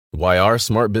Why are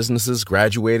smart businesses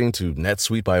graduating to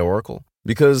NetSuite by Oracle?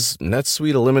 Because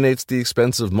NetSuite eliminates the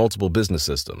expense of multiple business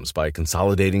systems by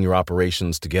consolidating your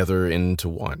operations together into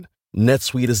one.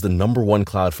 NetSuite is the #1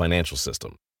 cloud financial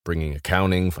system, bringing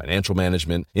accounting, financial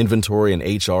management, inventory, and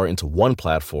HR into one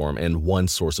platform and one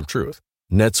source of truth.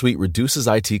 NetSuite reduces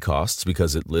IT costs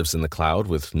because it lives in the cloud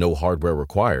with no hardware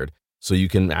required, so you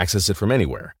can access it from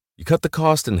anywhere. You cut the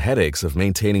cost and headaches of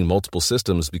maintaining multiple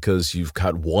systems because you've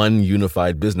got one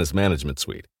unified business management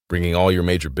suite. Bringing all your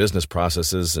major business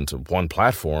processes into one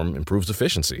platform improves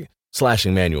efficiency,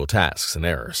 slashing manual tasks and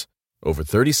errors. Over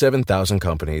 37,000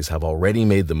 companies have already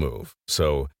made the move,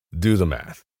 so do the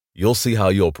math. You'll see how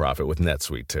you'll profit with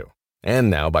NetSuite too.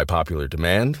 And now, by popular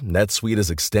demand, NetSuite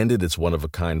has extended its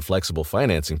one-of-a-kind flexible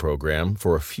financing program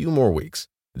for a few more weeks.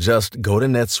 Just go to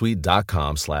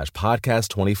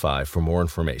netsuite.com/podcast25 for more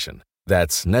information.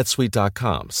 That's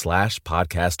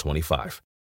netsuite.com/podcast25.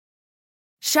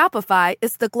 Shopify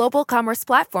is the global commerce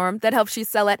platform that helps you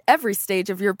sell at every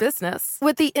stage of your business.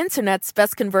 With the internet's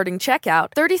best converting checkout,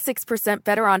 36%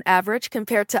 better on average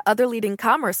compared to other leading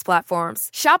commerce platforms,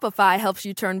 Shopify helps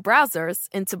you turn browsers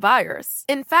into buyers.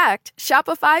 In fact,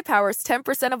 Shopify powers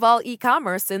 10% of all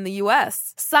e-commerce in the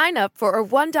U.S. Sign up for a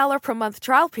 $1 per month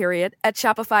trial period at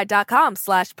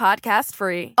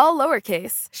shopify.com/podcast-free. All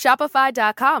lowercase,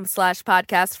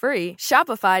 shopify.com/podcast-free,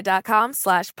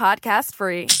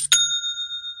 shopify.com/podcast-free.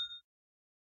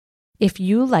 If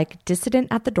you like Dissident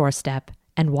at the Doorstep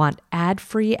and want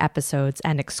ad-free episodes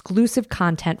and exclusive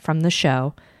content from the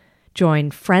show, join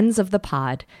Friends of the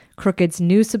Pod, Crooked's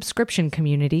new subscription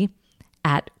community,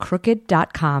 at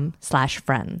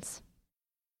crooked.com/friends.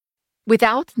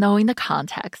 Without knowing the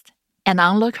context, an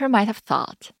onlooker might have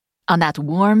thought, on that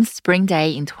warm spring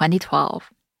day in 2012,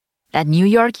 that New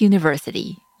York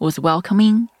University was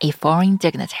welcoming a foreign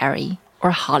dignitary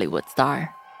or Hollywood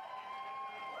star.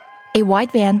 A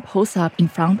white van pulls up in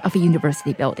front of a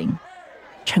university building.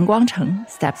 Guangcheng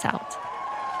steps out.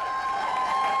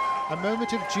 A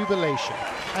moment of jubilation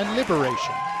and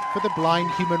liberation for the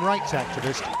blind human rights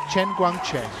activist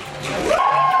Guangcheng.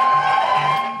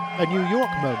 A New York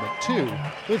moment, too,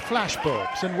 with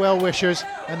flashbulbs and well-wishers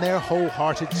and their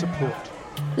wholehearted support.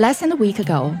 Less than a week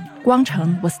ago,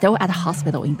 Guangcheng was still at a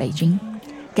hospital in Beijing,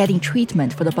 getting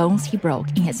treatment for the bones he broke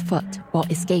in his foot while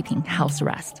escaping house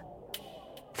arrest.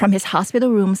 From his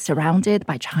hospital room surrounded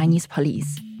by Chinese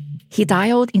police, he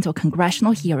dialed into a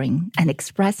congressional hearing and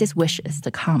expressed his wishes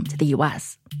to come to the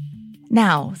U.S.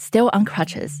 Now, still on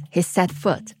crutches, he set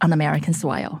foot on American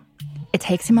soil. It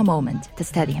takes him a moment to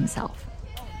steady himself.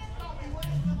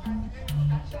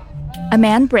 A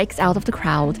man breaks out of the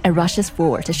crowd and rushes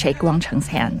forward to shake Guangcheng's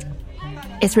hand.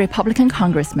 It's Republican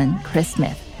Congressman Chris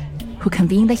Smith, who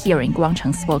convened the hearing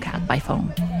Guangcheng spoke at by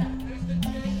phone.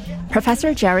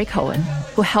 Professor Jerry Cohen,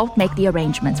 who helped make the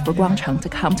arrangements for Guangcheng to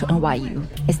come to NYU,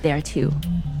 is there too.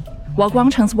 While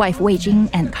Guangcheng's wife Wei Jing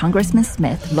and Congressman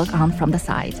Smith look on from the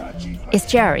side, it's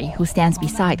Jerry who stands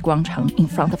beside Guangcheng in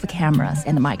front of the cameras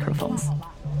and the microphones.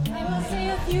 I will say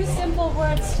a few simple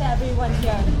words to everyone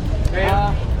here.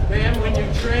 Ma'am, when you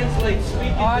translate,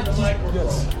 speak into the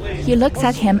microphone, please. He looks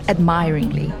at him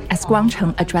admiringly as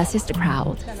Guangcheng addresses the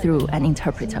crowd through an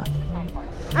interpreter.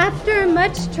 After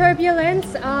much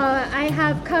turbulence, I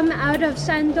have come out of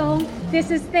Shandong.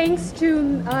 This is thanks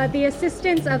to the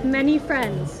assistance of many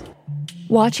friends.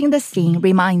 Watching the scene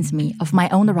reminds me of my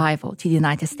own arrival to the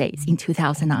United States in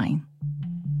 2009.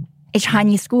 A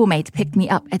Chinese schoolmate picked me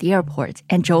up at the airport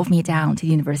and drove me down to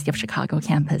the University of Chicago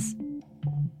campus.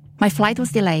 My flight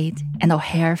was delayed, and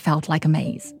O'Hare felt like a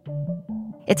maze.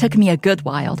 It took me a good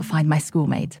while to find my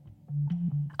schoolmate.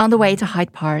 On the way to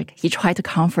Hyde Park, he tried to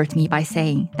comfort me by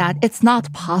saying that it's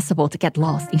not possible to get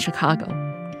lost in Chicago.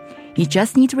 You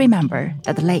just need to remember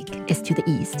that the lake is to the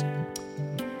east.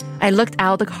 I looked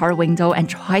out the car window and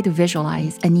tried to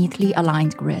visualize a neatly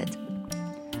aligned grid.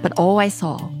 But all I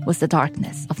saw was the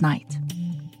darkness of night.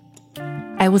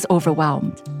 I was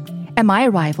overwhelmed, and my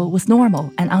arrival was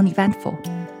normal and uneventful.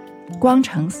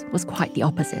 Guangcheng's was quite the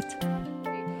opposite.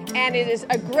 And it is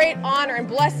a great honor and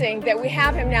blessing that we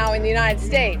have him now in the United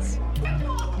States.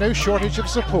 No shortage of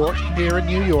support here in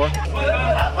New York.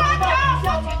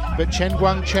 But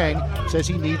Guangcheng says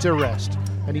he needs a rest,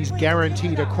 and he's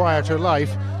guaranteed a quieter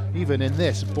life, even in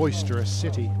this boisterous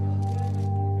city.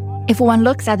 If one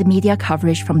looks at the media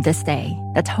coverage from this day,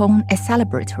 the tone is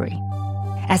celebratory,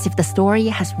 as if the story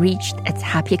has reached its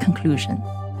happy conclusion.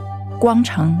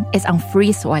 Guangcheng is on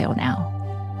free soil now.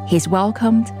 He's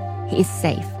welcomed, he is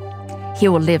safe. He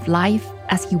will live life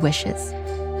as he wishes.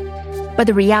 But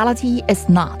the reality is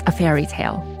not a fairy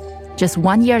tale. Just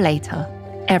 1 year later,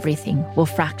 everything will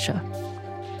fracture.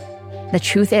 The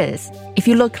truth is, if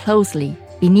you look closely,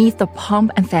 beneath the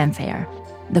pomp and fanfare,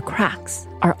 the cracks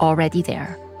are already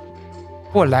there.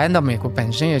 我来到美国本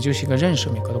身也就是一个认识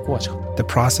美国的过程。The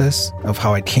process of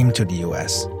how I came to the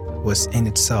U.S. was in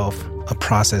itself a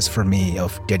process for me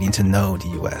of getting to know the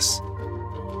U.S.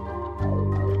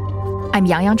 I'm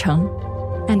Yang Cheng.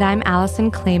 And I'm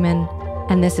Allison Clayman,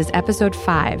 and this is episode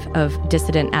 5 of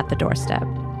Dissident at the Doorstep.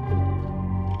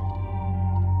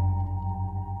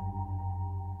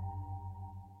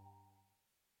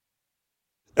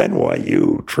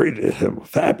 NYU treated him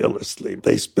fabulously.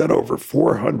 They spent over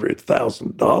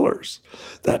 $400,000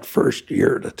 that first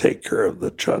year to take care of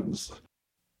the Chuns.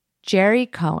 Jerry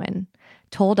Cohen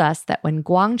told us that when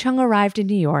Guangcheng arrived in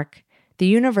New York, the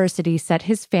university set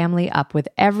his family up with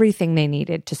everything they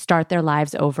needed to start their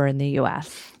lives over in the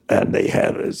U.S. And they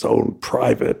had his own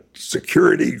private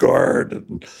security guard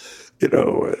and, they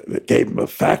gave him a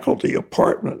faculty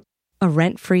apartment. A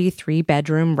rent-free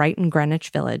 3-bedroom right in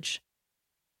Greenwich Village.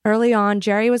 Early on,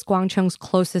 Jerry was Guangcheng's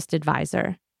closest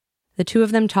advisor. The two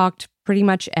of them talked pretty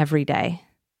much every day.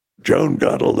 Joan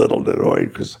got a little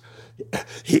annoyed because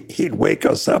he'd wake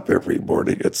us up every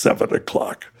morning at 7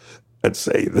 o'clock and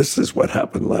say, this is what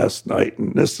happened last night,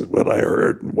 and this is what I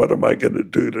heard, and what am I going to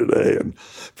do today? And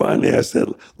finally I said,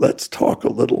 let's talk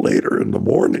a little later in the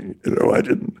morning.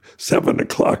 7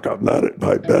 o'clock, I'm not at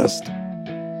my best.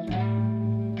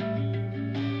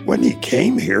 When he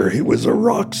came here, he was a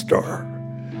rock star.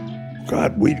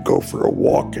 God, we'd go for a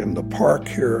walk in the park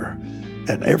here,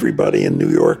 and everybody in New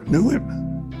York knew him.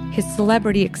 His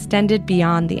celebrity extended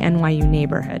beyond the NYU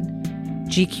neighborhood.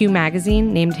 GQ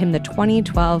magazine named him the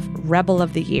 2012 Rebel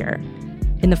of the Year.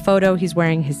 In the photo, he's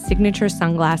wearing his signature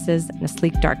sunglasses and a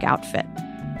sleek dark outfit.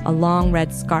 A long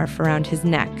red scarf around his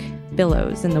neck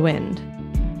billows in the wind.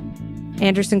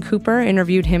 Anderson Cooper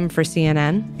interviewed him for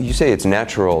CNN. You say it's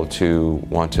natural to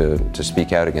want to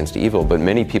speak out against evil, but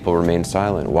many people remain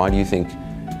silent. Why do you think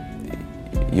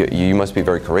you must be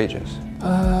very courageous?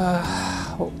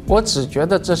 I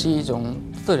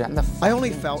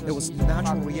only felt it was a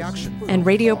natural reaction. And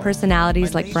radio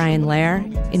personalities like Brian Lehrer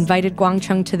invited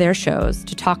Guangcheng to their shows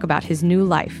to talk about his new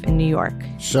life in New York.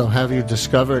 So have you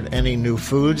discovered any new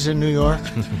foods in New York?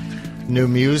 New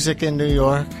music in New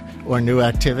York? Or new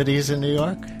activities in New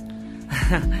York?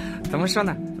 怎么说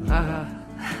呢？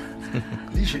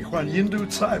你喜欢印度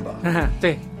菜吗？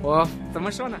对，我怎么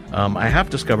说呢？ I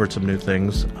have discovered some new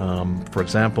things. For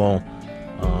example,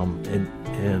 in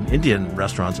Indian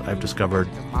restaurants, I've discovered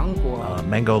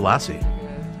mango lassi,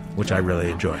 which I really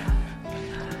enjoy.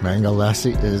 Mango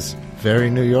lassi is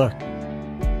very New York.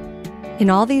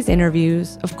 In all these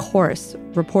interviews, of course,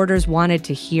 reporters wanted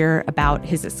to hear about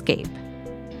his escape.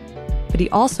 But he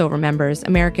also remembers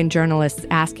American journalists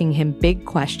asking him big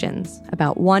questions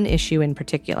about one issue in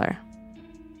particular.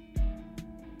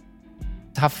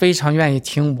 他非常愿意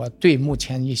听我对目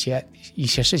前一些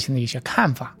事情的一些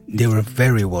看法。 They were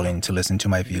very willing to listen to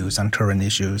my views on current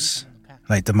issues,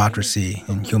 like democracy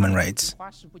and human rights.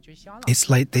 It's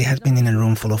like they had been in a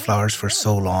room full of flowers for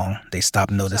so long, they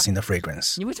stopped noticing the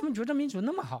fragrance.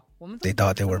 They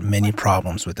thought there were many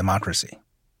problems with democracy.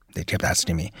 They kept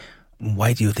asking me,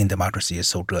 why do you think democracy is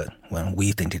so good when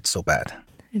we think it's so bad?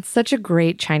 It's such a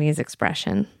great Chinese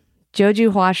expression. 久居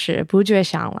花时不觉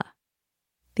香了.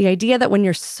 The idea that when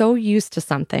you're so used to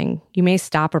something, you may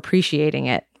stop appreciating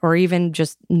it or even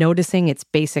just noticing its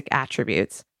basic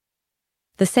attributes.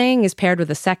 The saying is paired with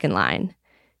a second line.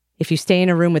 If you stay in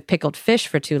a room with pickled fish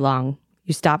for too long,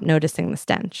 you stop noticing the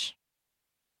stench.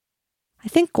 I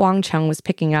think Guangcheng was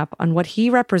picking up on what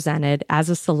he represented as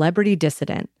a celebrity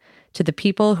dissident to the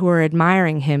people who were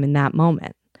admiring him in that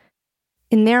moment.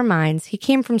 In their minds, he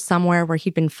came from somewhere where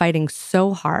he'd been fighting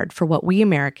so hard for what we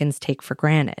Americans take for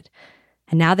granted.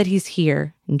 And now that he's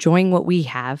here, enjoying what we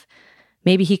have,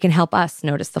 maybe he can help us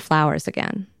notice the flowers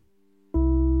again.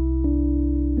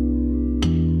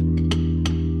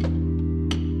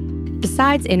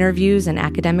 Besides interviews and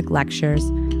academic lectures,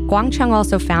 Guangcheng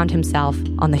also found himself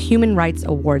on the Human Rights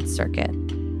Awards circuit.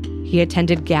 He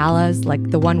attended galas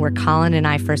like the one where Colin and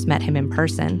I first met him in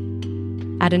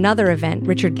person. At another event,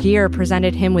 Richard Gere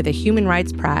presented him with a Human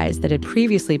Rights Prize that had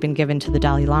previously been given to the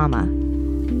Dalai Lama.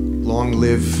 Long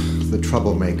live the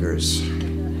troublemakers.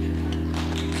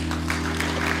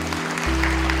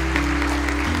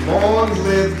 Long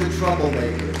live the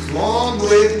troublemakers. Long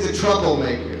live the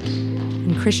troublemakers.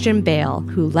 And Christian Bale,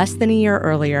 who less than a year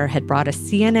earlier had brought a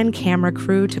CNN camera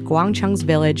crew to Guangcheng's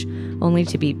village only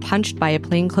to be punched by a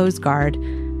plainclothes guard,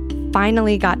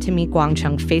 finally got to meet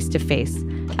Guangcheng face-to-face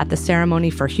at the ceremony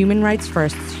for Human Rights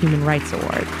First's Human Rights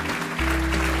Award.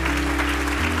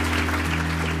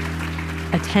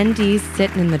 Attendees sit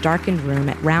in the darkened room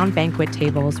at round banquet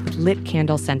tables with lit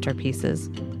candle centerpieces.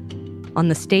 On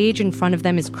the stage in front of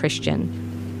them is Christian.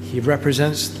 He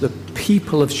represents the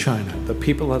people of China, the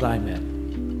people that I met.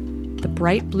 The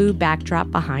bright blue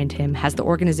backdrop behind him has the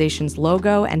organization's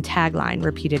logo and tagline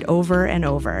repeated over and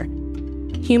over.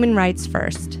 Human rights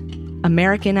first.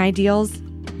 American ideals,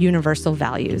 universal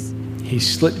values. He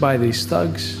slipped by these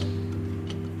thugs.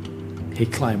 He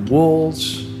climbed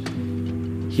walls.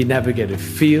 He navigated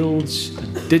fields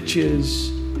and ditches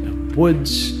and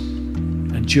woods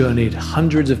and journeyed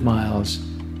hundreds of miles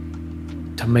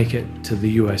to make it to the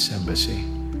U.S. Embassy,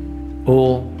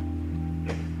 all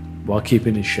while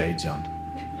keeping his shades on.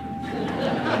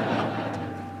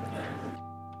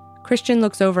 Christian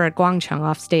looks over at Guangcheng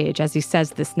off stage as he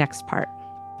says this next part.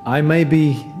 I may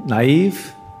be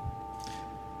naive,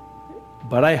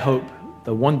 but I hope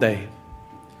that one day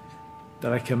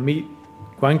that I can meet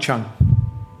Guangcheng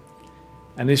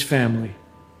and his family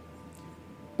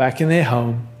back in their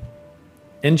home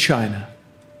in China,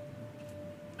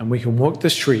 and we can walk the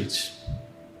streets,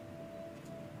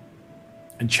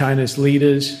 and China's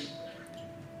leaders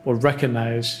will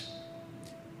recognize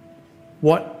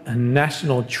what a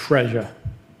national treasure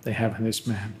they have in this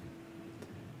man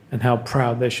and how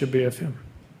proud they should be of him.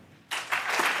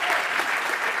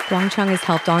 Guangcheng is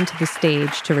helped onto the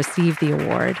stage to receive the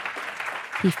award.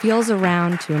 He feels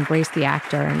around to embrace the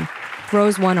actor and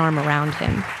throws one arm around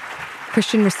him.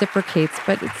 Christian reciprocates,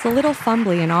 but it's a little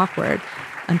fumbly and awkward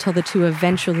until the two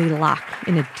eventually lock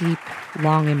in a deep,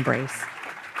 long embrace.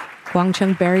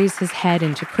 Guangcheng buries his head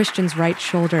into Christian's right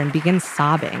shoulder and begins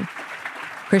sobbing.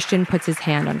 Christian puts his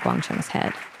hand on Guangcheng's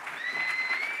head.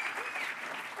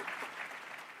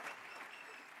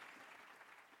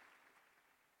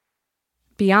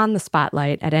 Beyond the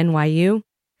spotlight at NYU,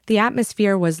 the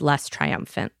atmosphere was less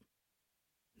triumphant.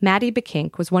 Maddie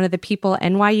Bekink was one of the people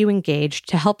NYU engaged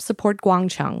to help support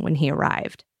Guangcheng when he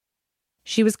arrived.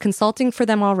 She was consulting for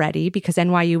them already because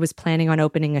NYU was planning on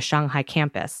opening a Shanghai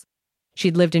campus.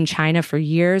 She'd lived in China for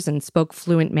years and spoke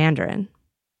fluent Mandarin.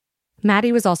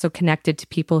 Maddie was also connected to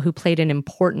people who played an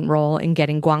important role in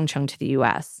getting Guangcheng to the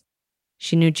U.S.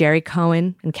 She knew Jerry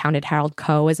Cohen and counted Harold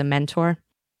Koh as a mentor.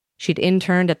 She'd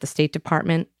interned at the State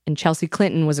Department, and Chelsea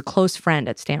Clinton was a close friend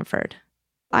at Stanford.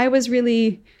 I was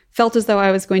really felt as though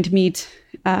I was going to meet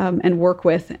and work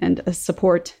with and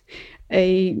support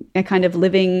a kind of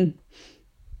living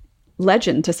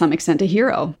legend to some extent, a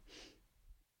hero.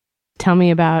 Tell me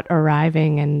about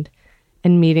arriving and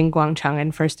meeting Guangcheng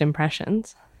and first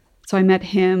impressions. So I met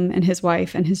him and his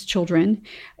wife and his children,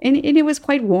 and it was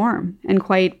quite warm and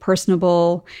quite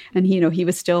personable. And, he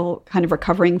was still kind of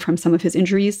recovering from some of his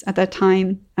injuries at that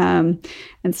time and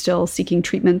still seeking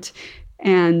treatment.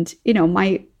 And,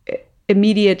 my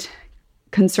immediate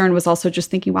concern was also just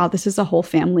thinking, wow, this is a whole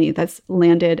family that's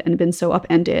landed and been so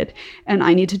upended. And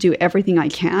I need to do everything I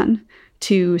can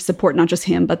to support not just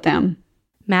him, but them.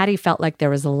 Maddie felt like there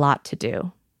was a lot to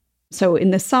do. So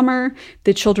in the summer,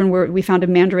 we found a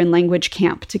Mandarin language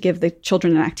camp to give the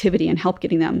children an activity and help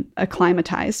getting them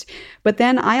acclimatized. But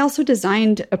then I also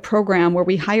designed a program where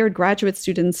we hired graduate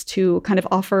students to kind of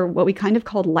offer what we kind of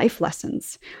called life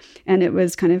lessons. And it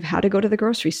was kind of how to go to the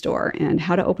grocery store and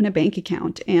how to open a bank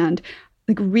account and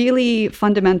like really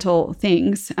fundamental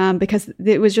things, because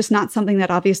it was just not something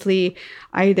that obviously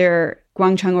either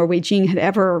Guangcheng or Weijing had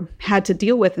ever had to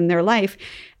deal with in their life.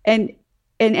 And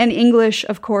English,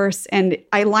 of course. And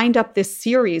I lined up this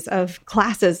series of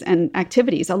classes and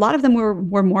activities. A lot of them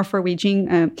were more for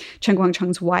Weijing, Chen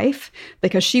Guangcheng's wife,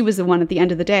 because she was the one at the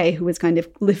end of the day who was kind of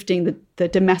lifting the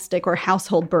domestic or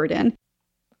household burden.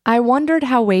 I wondered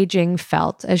how Weijing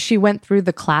felt as she went through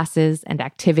the classes and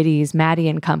activities Maddie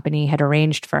and company had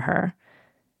arranged for her.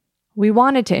 We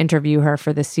wanted to interview her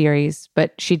for the series,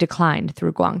 but she declined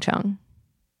through Guangcheng.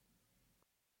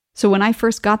 So when I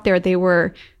first got there, they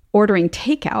were ordering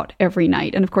takeout every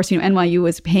night. And of course, NYU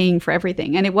was paying for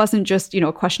everything. And it wasn't just,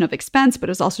 a question of expense, but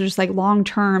it was also just like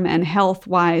long-term and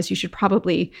health-wise, you should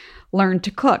probably learn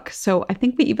to cook. So I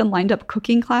think we even lined up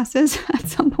cooking classes at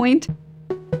some point.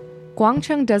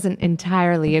 Guangcheng doesn't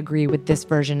entirely agree with this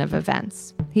version of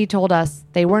events. He told us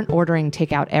they weren't ordering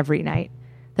takeout every night,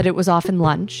 that it was often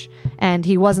lunch, and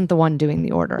he wasn't the one doing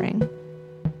the ordering.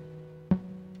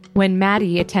 When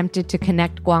Maddie attempted to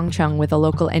connect Guangcheng with a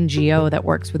local NGO that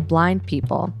works with blind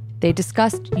people, they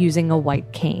discussed using a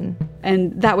white cane.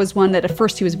 And that was one that at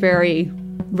first he was very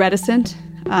reticent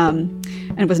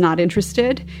and was not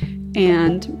interested.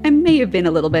 And I may have been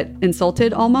a little bit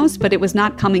insulted almost, but it was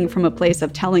not coming from a place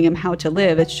of telling him how to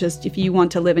live. It's just, if you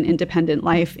want to live an independent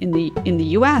life in the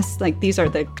US, like, these are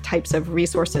the types of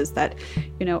resources that,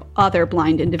 other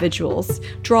blind individuals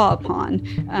draw upon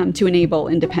to enable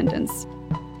independence.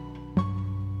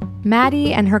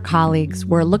 Maddie and her colleagues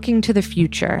were looking to the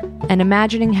future and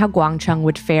imagining how Guangcheng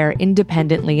would fare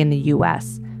independently in the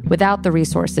US without the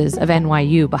resources of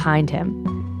NYU behind him.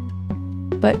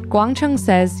 But Guangcheng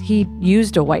says he'd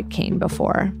used a white cane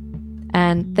before,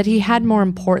 and that he had more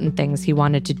important things he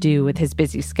wanted to do with his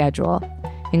busy schedule,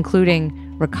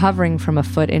 including recovering from a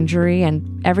foot injury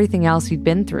and everything else he'd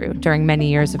been through during many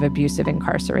years of abusive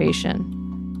incarceration.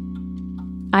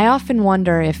 I often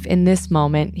wonder if in this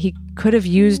moment he could have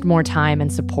used more time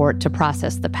and support to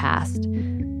process the past.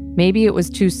 Maybe it was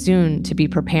too soon to be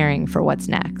preparing for what's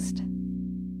next.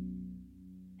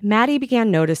 Maddie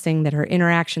began noticing that her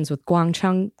interactions with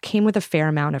Guangcheng came with a fair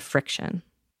amount of friction.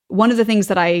 One of the things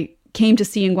that I came to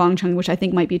see in Guangcheng, which I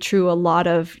think might be true a lot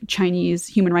of Chinese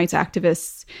human rights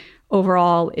activists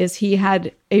overall, is he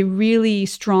had a really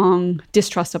strong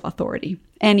distrust of authority,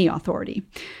 any authority.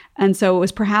 And so it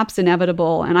was perhaps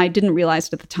inevitable, and I didn't realize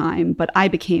it at the time, but I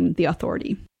became the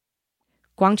authority.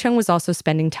 Guangcheng was also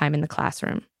spending time in the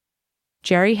classroom.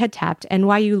 Jerry had tapped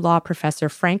NYU law professor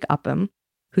Frank Upham,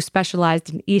 who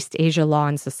specialized in East Asia law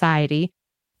and society,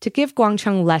 to give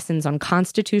Guangcheng lessons on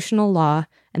constitutional law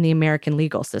and the American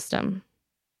legal system.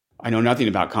 I know nothing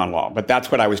about con law, but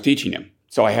that's what I was teaching him,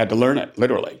 so I had to learn it,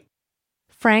 literally.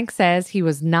 Frank says he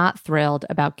was not thrilled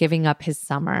about giving up his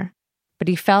summer, but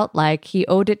he felt like he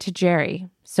owed it to Jerry,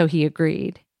 so he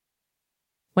agreed.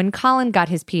 When Colin got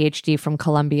his PhD from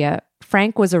Columbia,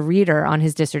 Frank was a reader on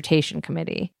his dissertation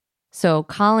committee, so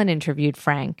Colin interviewed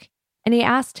Frank, and he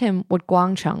asked him what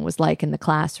Guangcheng was like in the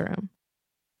classroom.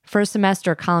 For a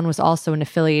semester, Colin was also an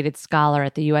affiliated scholar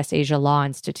at the U.S. Asia Law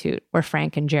Institute, where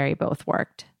Frank and Jerry both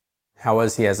worked. How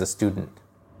was he as a student?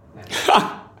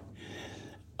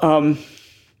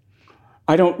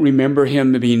 I don't remember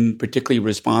him being particularly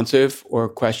responsive or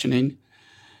questioning.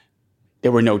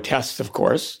 There were no tests, of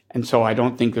course, and so I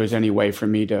don't think there's any way for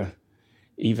me to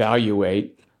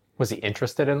evaluate. Was he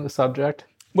interested in the subject?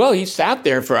 Well, he sat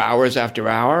there for hours after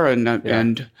hour,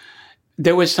 and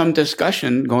there was some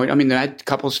discussion going. I mean, they had a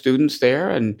couple students there,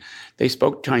 and they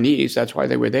spoke Chinese. That's why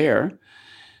they were there.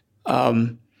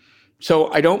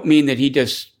 So I don't mean that he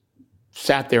just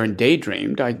sat there and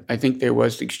daydreamed. I think there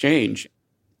was exchange.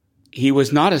 He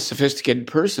was not a sophisticated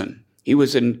person. He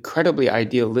was an incredibly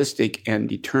idealistic and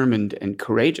determined and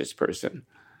courageous person.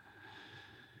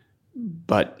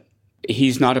 But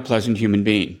he's not a pleasant human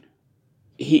being.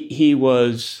 He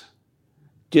was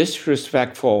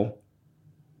disrespectful,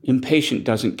 impatient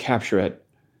doesn't capture it,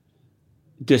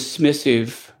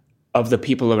 dismissive of the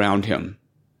people around him,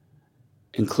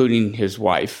 including his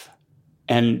wife,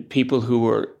 and people who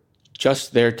were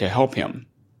just there to help him.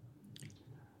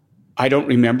 I don't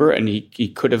remember, and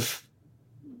he could have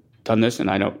done this, and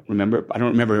I don't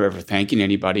remember ever thanking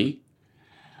anybody.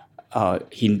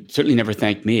 He certainly never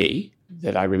thanked me,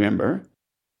 that I remember.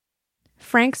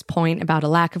 Frank's point about a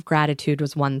lack of gratitude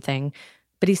was one thing,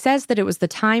 but he says that it was the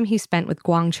time he spent with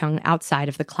Guangcheng outside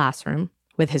of the classroom,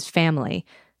 with his family,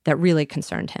 that really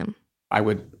concerned him. I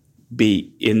would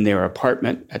be in their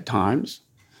apartment at times,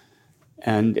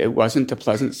 and it wasn't a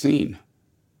pleasant scene.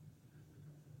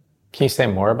 Can you say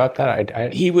more about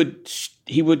that? He would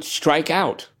strike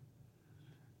out,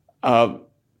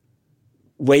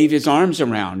 wave his arms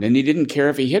around, and he didn't care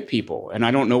if he hit people. And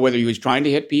I don't know whether he was trying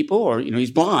to hit people or, he's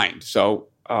blind. So,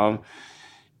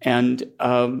 and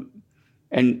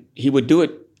he would do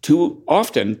it too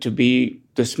often to be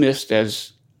dismissed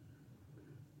as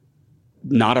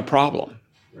not a problem.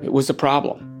 It was a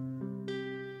problem.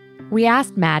 We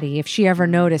asked Maddie if she ever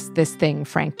noticed this thing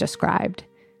Frank described.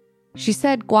 She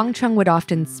said Guangcheng would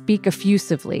often speak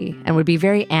effusively and would be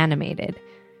very animated.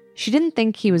 She didn't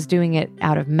think he was doing it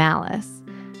out of malice,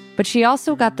 but she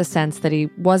also got the sense that he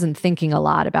wasn't thinking a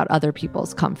lot about other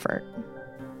people's comfort.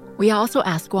 We also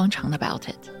asked Guangcheng about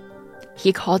it.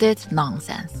 He called it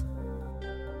nonsense.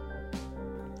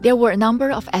 There were a number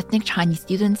of ethnic Chinese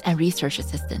students and research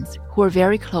assistants who were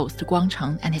very close to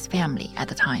Guangcheng and his family at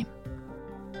the time.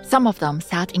 Some of them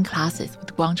sat in classes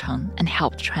with Guangcheng and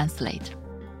helped translate.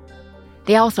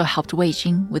 They also helped Wei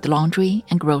Jing with laundry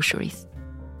and groceries.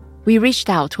 We reached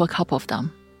out to a couple of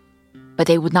them, but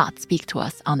they would not speak to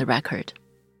us on the record.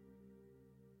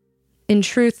 In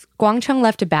truth, Guangcheng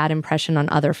left a bad impression on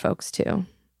other folks too.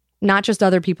 Not just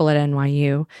other people at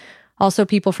NYU, also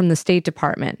people from the State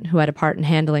Department who had a part in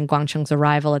handling Guangcheng's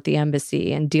arrival at the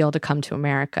embassy and deal to come to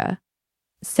America.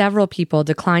 Several people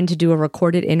declined to do a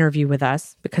recorded interview with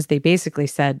us because they basically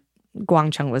said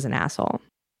Guangcheng was an asshole.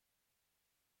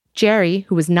 Jerry,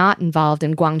 who was not involved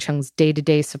in Guangcheng's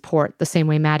day-to-day support the same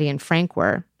way Maddie and Frank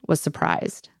were, was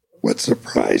surprised. What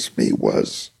surprised me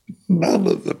was none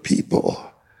of the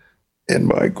people in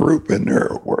my group in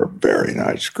there were a very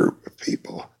nice group of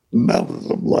people. None of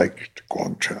them liked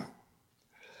Guangcheng.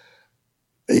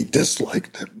 They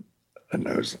disliked him. And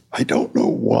I don't know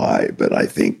why, but I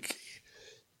think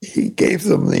he gave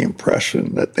them the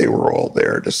impression that they were all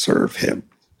there to serve him.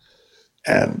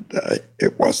 And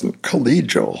it wasn't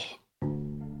collegial.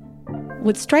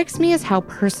 What strikes me is how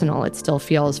personal it still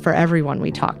feels for everyone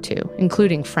we talk to,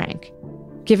 including Frank.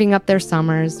 Giving up their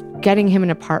summers, getting him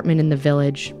an apartment in the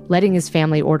village, letting his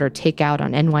family order takeout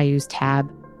on NYU's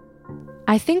tab.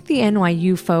 I think the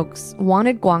NYU folks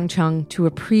wanted Guangcheng to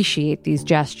appreciate these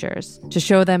gestures, to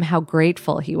show them how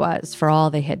grateful he was for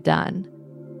all they had done.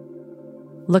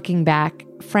 Looking back,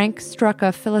 Frank struck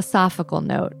a philosophical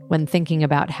note when thinking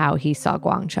about how he saw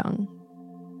Guangcheng.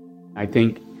 I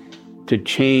think to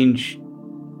change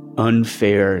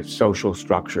unfair social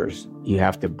structures, you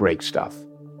have to break stuff.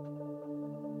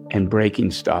 And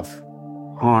breaking stuff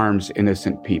harms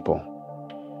innocent people.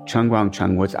 Chen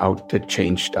Guangcheng was out to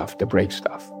change stuff, to break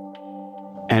stuff.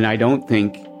 And I don't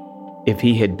think if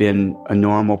he had been a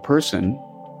normal person,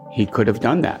 he could have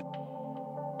done that.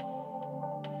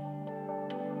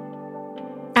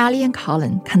 Ali and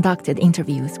Colin conducted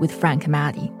interviews with Frank and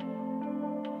Maddie.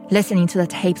 Listening to the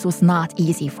tapes was not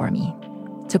easy for me,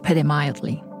 to put it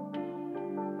mildly.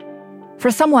 For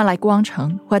someone like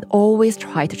Guangcheng, who had always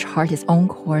tried to chart his own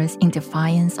course in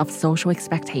defiance of social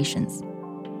expectations,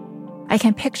 I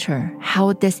can picture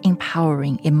how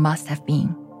disempowering it must have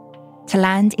been to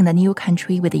land in a new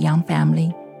country with a young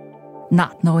family,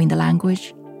 not knowing the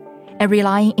language, and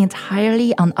relying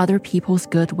entirely on other people's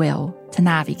goodwill to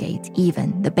navigate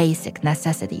even the basic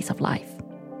necessities of life.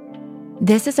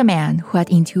 This is a man who had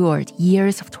endured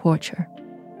years of torture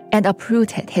and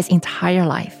uprooted his entire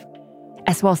life,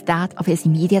 as well as that of his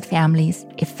immediate families,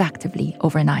 effectively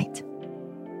overnight.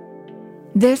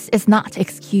 This is not to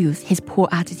excuse his poor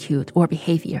attitude or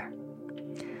behavior,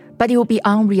 but it would be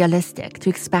unrealistic to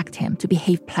expect him to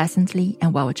behave pleasantly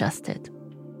and well-adjusted.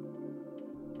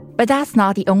 But that's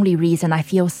not the only reason I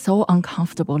feel so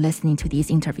uncomfortable listening to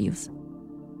these interviews.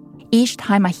 Each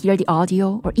time I hear the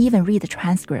audio or even read the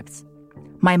transcripts,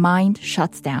 my mind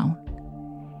shuts down.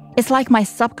 It's like my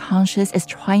subconscious is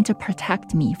trying to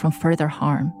protect me from further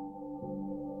harm.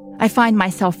 I find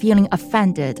myself feeling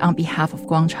offended on behalf of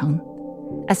Guangcheng,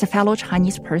 as a fellow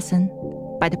Chinese person,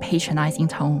 by the patronizing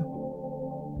tone.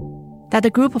 That a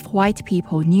group of white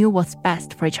people knew what's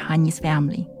best for a Chinese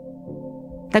family.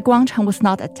 That Guangcheng was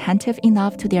not attentive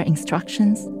enough to their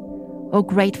instructions or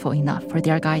grateful enough for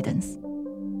their guidance.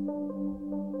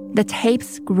 The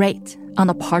tapes grate on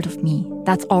a part of me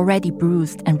that's already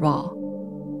bruised and raw.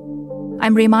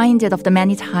 I'm reminded of the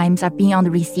many times I've been on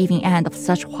the receiving end of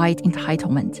such white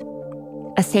entitlement,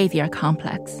 a savior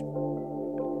complex.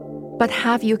 But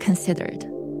have you considered,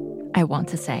 I want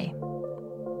to say,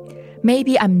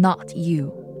 maybe I'm not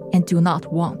you and do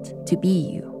not want to be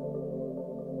you.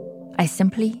 I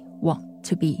simply want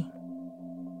to be.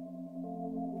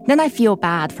 Then I feel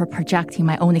bad for projecting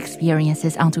my own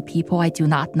experiences onto people I do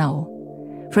not know,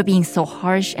 for being so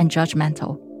harsh and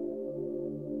judgmental.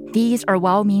 These are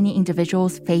well-meaning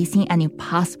individuals facing an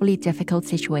impossibly difficult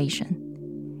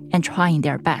situation and trying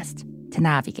their best to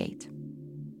navigate.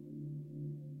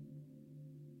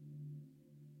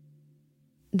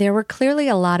 There were clearly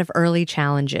a lot of early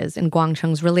challenges in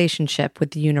Guangcheng's relationship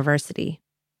with the university.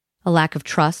 A lack of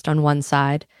trust on one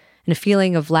side, and a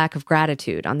feeling of lack of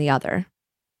gratitude on the other.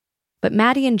 But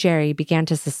Maddie and Jerry began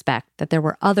to suspect that there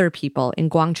were other people in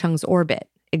Guangcheng's orbit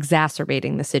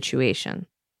exacerbating the situation.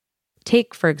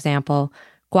 Take, for example,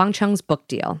 Guangcheng's book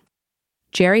deal.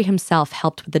 Jerry himself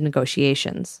helped with the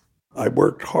negotiations. I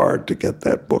worked hard to get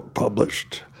that book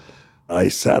published. I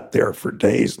sat there for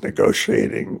days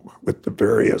negotiating with the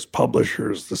various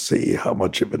publishers to see how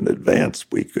much of an advance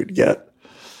we could get.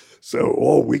 So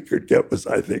all we could get was,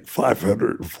 I think,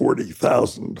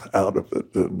 $540,000 out of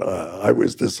it. And I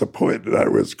was disappointed. I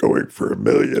was going for $1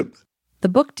 million. The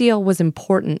book deal was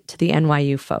important to the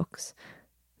NYU folks.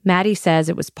 Maddie says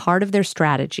it was part of their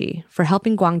strategy for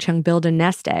helping Guangcheng build a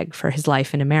nest egg for his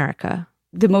life in America.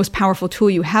 The most powerful tool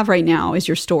you have right now is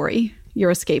your story,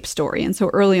 your escape story. And so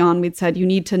early on, we'd said, you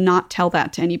need to not tell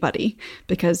that to anybody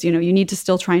because, you need to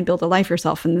still try and build a life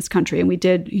yourself in this country. And we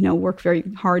did, work very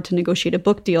hard to negotiate a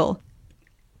book deal.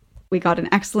 We got an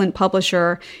excellent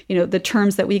publisher. The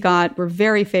terms that we got were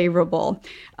very favorable,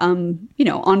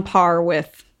 on par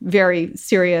with very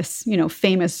serious,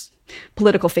 famous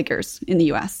political figures in the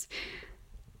U.S.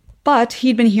 But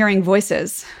he'd been hearing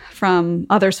voices from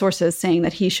other sources saying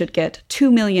that he should get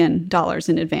 $2 million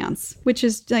in advance, which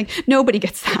is like, nobody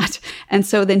gets that. And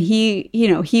so then he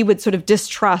would sort of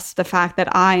distrust the fact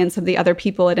that I and some of the other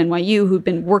people at NYU who'd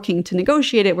been working to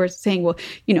negotiate it were saying, well,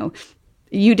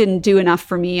 you didn't do enough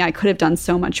for me. I could have done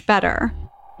so much better.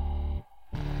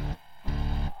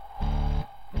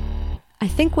 I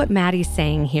think what Maddie's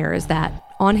saying here is that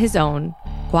on his own,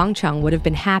 Guangcheng would have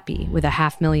been happy with a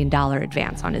 $500,000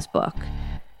 advance on his book.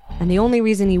 And the only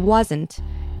reason he wasn't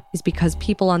is because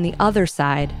people on the other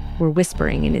side were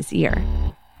whispering in his ear.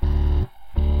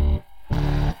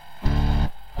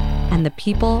 And the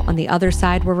people on the other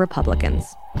side were Republicans.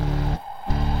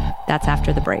 That's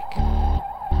after the break.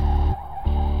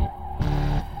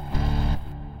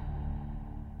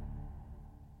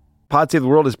 Pod Save the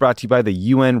World is brought to you by the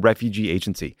UN Refugee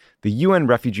Agency. The UN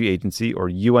Refugee Agency, or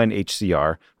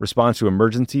UNHCR, responds to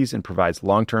emergencies and provides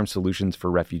long-term solutions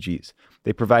for refugees.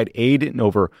 They provide aid in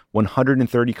over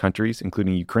 130 countries,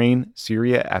 including Ukraine,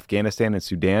 Syria, Afghanistan, and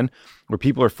Sudan, where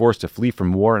people are forced to flee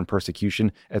from war and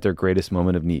persecution at their greatest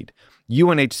moment of need.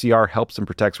 UNHCR helps and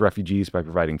protects refugees by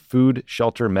providing food,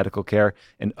 shelter, medical care,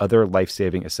 and other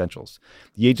life-saving essentials.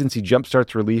 The agency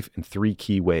jumpstarts relief in 3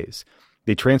 key ways.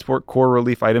 They transport core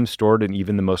relief items stored in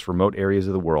even the most remote areas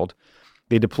of the world.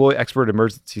 They deploy expert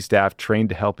emergency staff trained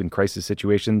to help in crisis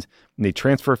situations, and they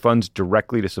transfer funds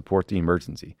directly to support the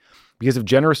emergency. Because of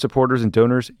generous supporters and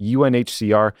donors,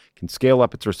 UNHCR can scale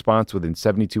up its response within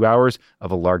 72 hours of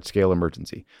a large-scale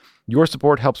emergency. Your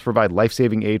support helps provide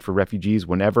life-saving aid for refugees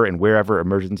whenever and wherever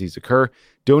emergencies occur.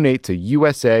 Donate to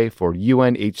USA for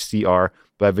UNHCR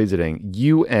by visiting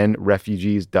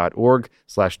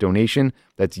unrefugees.org/donation.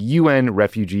 That's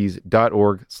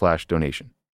unrefugees.org/donation.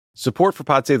 Support for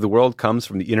Pod Save the World comes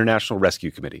from the International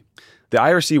Rescue Committee. The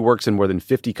IRC works in more than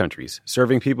 50 countries,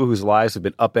 serving people whose lives have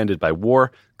been upended by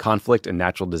war, conflict, and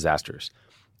natural disasters.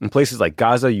 In places like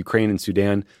Gaza, Ukraine, and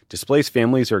Sudan, displaced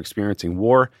families are experiencing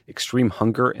war, extreme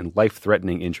hunger, and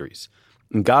life-threatening injuries.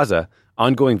 In Gaza,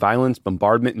 ongoing violence,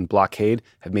 bombardment, and blockade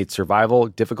have made survival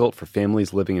difficult for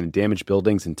families living in damaged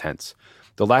buildings and tents.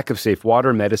 The lack of safe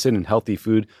water, medicine, and healthy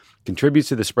food contributes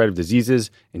to the spread of diseases,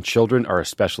 and children are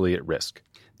especially at risk.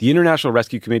 The International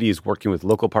Rescue Committee is working with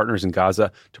local partners in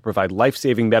Gaza to provide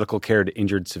life-saving medical care to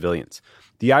injured civilians.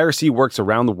 The IRC works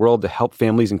around the world to help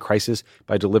families in crisis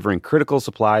by delivering critical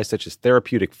supplies such as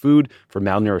therapeutic food for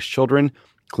malnourished children,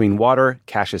 clean water,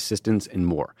 cash assistance, and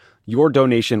more. Your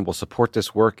donation will support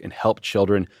this work and help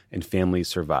children and families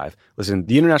survive. Listen,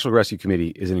 the International Rescue Committee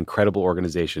is an incredible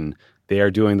organization. They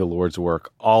are doing the Lord's work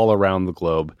all around the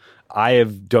globe. I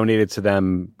have donated to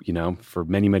them, for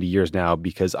many, many years now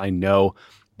because I know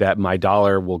that my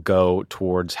dollar will go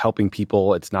towards helping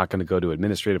people. It's not going to go to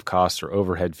administrative costs or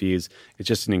overhead fees. It's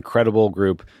just an incredible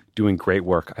group doing great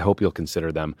work. I hope you'll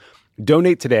consider them.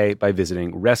 Donate today by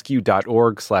visiting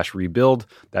rescue.org/rebuild.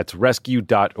 That's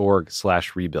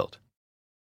rescue.org/rebuild.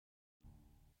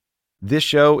 This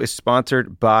show is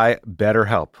sponsored by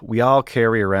BetterHelp. We all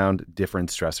carry around different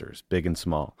stressors, big and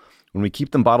small. When we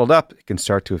keep them bottled up, it can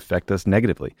start to affect us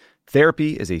negatively.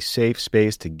 Therapy is a safe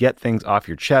space to get things off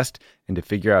your chest and to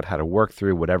figure out how to work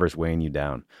through whatever's weighing you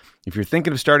down. If you're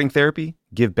thinking of starting therapy,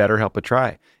 give BetterHelp a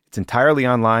try. It's entirely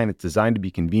online. It's designed to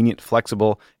be convenient,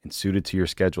 flexible, and suited to your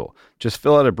schedule. Just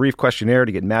fill out a brief questionnaire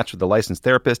to get matched with a licensed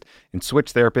therapist and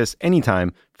switch therapists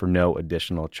anytime for no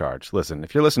additional charge. Listen,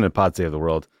 if you're listening to Pod Save the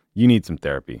World, you need some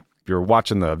therapy. If you're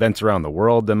watching the events around the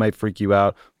world that might freak you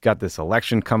out, got this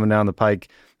election coming down the pike,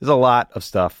 there's a lot of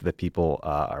stuff that people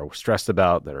are stressed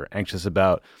about, that are anxious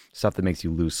about, stuff that makes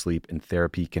you lose sleep, and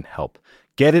therapy can help.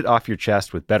 Get it off your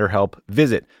chest with BetterHelp.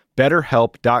 Visit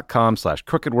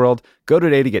BetterHelp.com/crookedworld. Go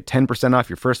today to get 10% off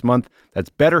your first month. That's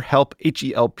BetterHelp,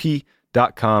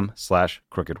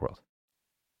 HELP.com/crookedworld.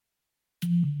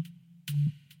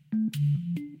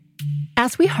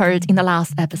 As we heard in the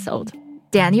last episode,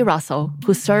 Danny Russell,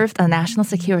 who served on the National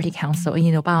Security Council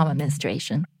in the Obama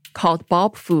administration, called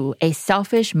Bob Fu a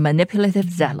selfish, manipulative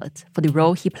zealot for the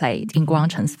role he played in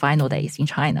Guangcheng's final days in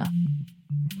China.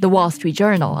 The Wall Street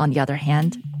Journal, on the other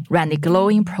hand, ran a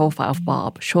glowing profile of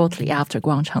Bob shortly after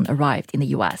Guangcheng arrived in the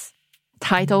U.S.,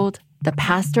 titled The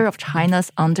Pastor of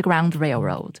China's Underground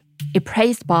Railroad. It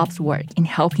praised Bob's work in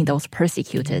helping those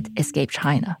persecuted escape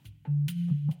China.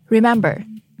 Remember,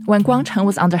 when Guangcheng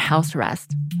was under house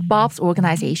arrest, Bob's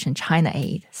organization China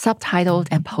Aid subtitled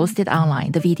and posted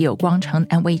online the video Guangcheng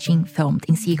and Wei Jing filmed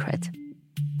in secret.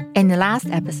 In the last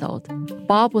episode,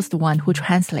 Bob was the one who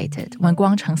translated when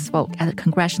Guangcheng spoke at a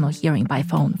congressional hearing by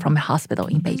phone from a hospital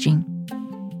in Beijing.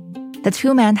 The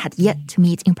two men had yet to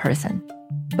meet in person,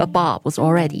 but Bob was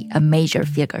already a major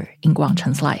figure in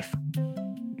Guangcheng's life.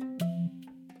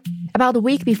 About a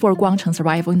week before Guangcheng's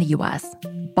arrival in the U.S.,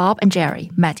 Bob and Jerry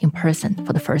met in person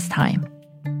for the first time.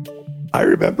 I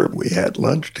remember we had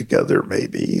lunch together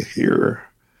maybe here.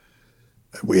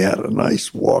 We had a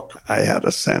nice walk. I had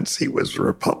a sense he was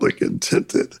Republican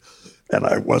tinted, and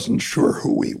I wasn't sure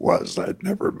who he was. I'd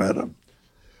never met him.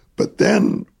 But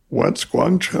then, once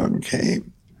Guangcheng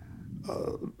came,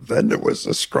 then there was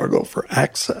a struggle for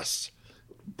access.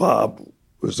 Bob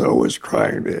was always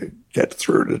trying to get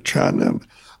through to Chen, and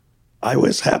I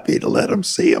was happy to let him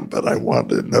see him, but I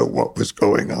wanted to know what was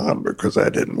going on because I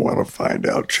didn't want to find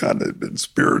out Chen had been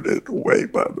spirited away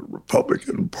by the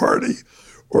Republican Party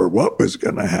or what was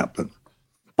going to happen.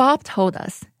 Bob told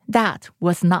us that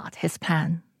was not his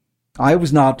plan. I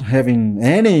was not having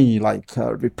any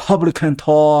Republican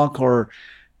talk or,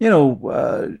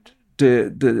 the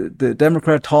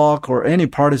Democrat talk or any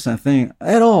partisan thing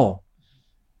at all.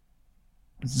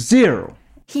 Zero.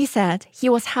 He said he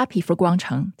was happy for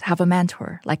Guangcheng to have a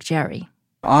mentor like Jerry.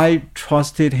 I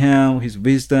trusted him, his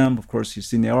wisdom, of course, his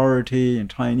seniority in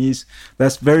Chinese.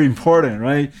 That's very important,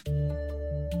 right?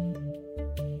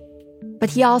 But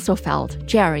he also felt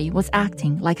Jerry was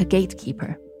acting like a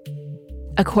gatekeeper.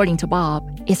 According to Bob,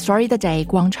 it started the day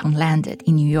Guangcheng landed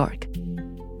in New York.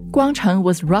 Guangcheng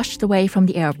was rushed away from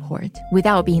the airport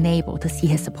without being able to see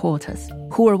his supporters,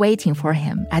 who were waiting for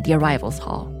him at the arrivals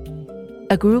hall.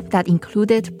 A group that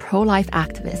included pro-life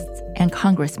activists and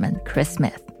Congressman Chris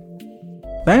Smith.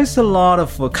 There's a lot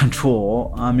of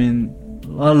control.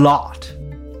 A lot.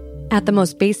 At the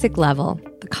most basic level,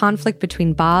 the conflict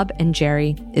between Bob and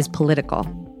Jerry is political.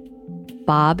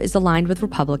 Bob is aligned with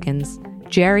Republicans,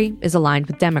 Jerry is aligned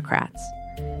with Democrats.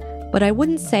 But I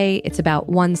wouldn't say it's about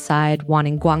one side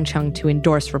wanting Guangcheng to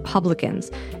endorse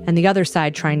Republicans and the other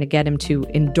side trying to get him to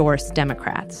endorse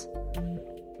Democrats.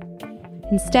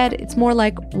 Instead, it's more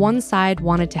like one side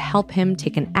wanted to help him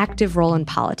take an active role in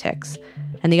politics,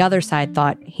 and the other side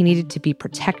thought he needed to be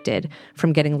protected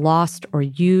from getting lost or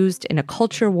used in a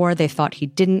culture war they thought he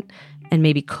didn't and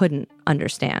maybe couldn't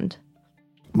understand.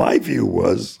 My view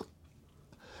was,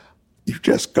 you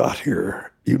just got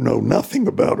here. You know nothing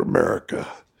about America.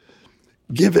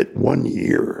 Give it 1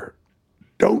 year.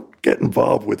 Don't get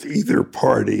involved with either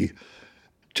party.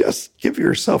 Just give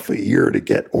yourself a year to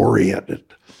get oriented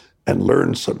and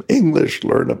learn some English,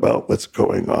 learn about what's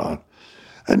going on.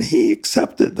 And he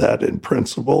accepted that in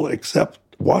principle, except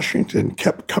Washington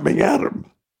kept coming at him.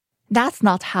 That's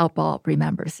not how Bob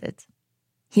remembers it.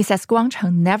 He says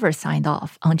Guangcheng never signed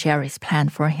off on Jerry's plan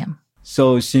for him.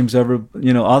 So it seems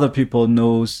other people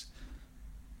knows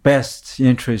best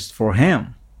interest for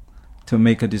him to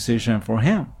make a decision for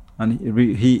him. And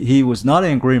he was not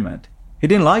in agreement. He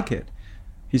didn't like it.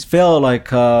 He felt like,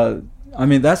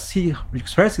 he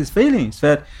expressed his feelings,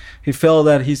 that he felt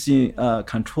that he's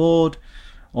controlled,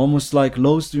 almost like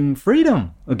losing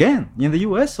freedom again in the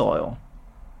U.S. soil.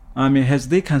 Has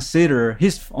they consider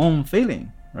his own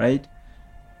feeling, right?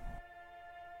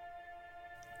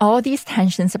 All these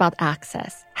tensions about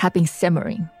access have been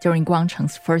simmering during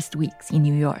Guangcheng's first weeks in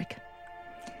New York.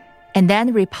 And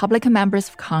then Republican members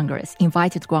of Congress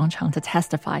invited Guangcheng to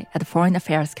testify at the Foreign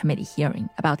Affairs Committee hearing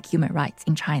about human rights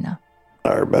in China.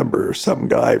 I remember some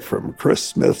guy from Chris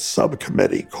Smith's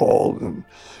subcommittee called, and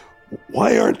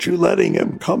why aren't you letting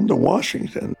him come to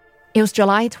Washington? It was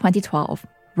July 2012,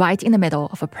 right in the middle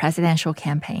of a presidential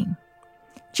campaign.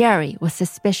 Jerry was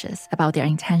suspicious about their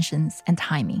intentions and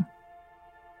timing.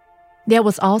 There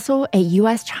was also a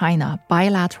U.S.-China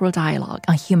bilateral dialogue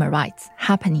on human rights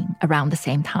happening around the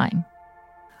same time.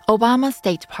 Obama's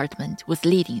State Department was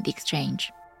leading the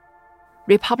exchange.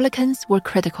 Republicans were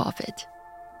critical of it,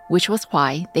 which was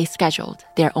why they scheduled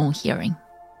their own hearing.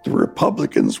 The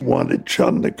Republicans wanted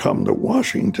Chen to come to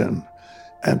Washington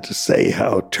and to say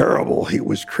how terrible he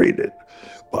was treated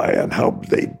by and how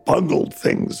they bungled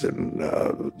things in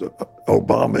the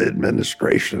Obama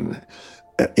administration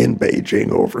in Beijing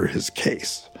over his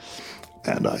case.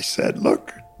 And I said,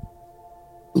 look,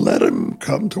 let him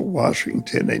come to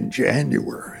Washington in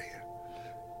January.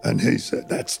 And he said,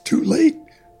 that's too late.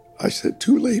 I said,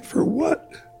 too late for what?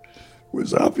 It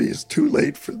was obvious, too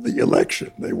late for the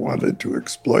election. They wanted to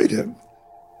exploit him.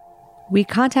 We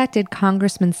contacted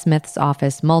Congressman Smith's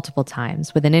office multiple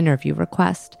times with an interview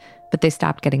request, but they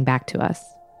stopped getting back to us.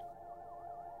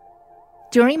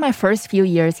 During my first few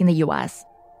years in the U.S.,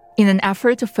 in an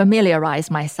effort to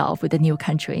familiarize myself with the new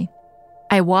country,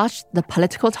 I watched the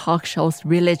political talk shows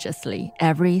religiously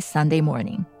every Sunday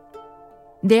morning.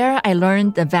 There, I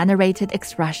learned the venerated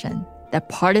expression that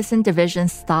partisan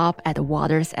divisions stop at the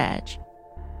water's edge.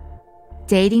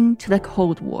 dating to the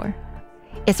Cold War.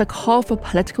 It's a call for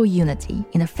political unity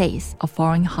in the face of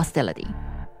foreign hostility.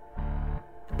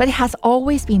 But it has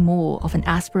always been more of an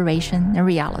aspiration than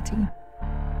reality.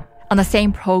 On the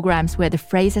same programs where the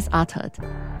phrase is uttered,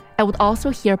 I would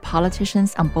also hear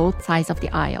politicians on both sides of the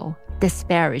aisle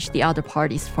disparage the other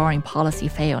party's foreign policy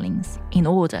failings in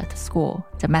order to score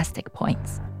domestic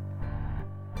points.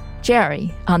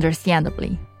 Jerry,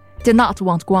 understandably, did not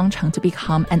want Guangcheng to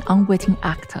become an unwitting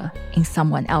actor in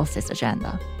someone else's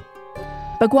agenda.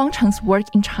 But Guangcheng's work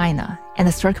in China and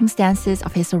the circumstances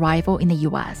of his arrival in the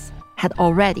US had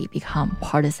already become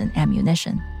partisan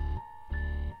ammunition.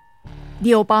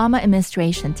 The Obama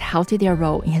administration touted their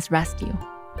role in his rescue.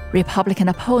 Republican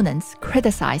opponents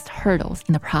criticized hurdles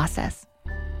in the process.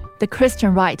 The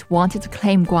Christian right wanted to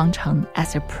claim Guangcheng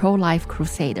as a pro-life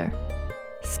crusader.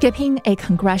 Skipping a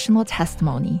congressional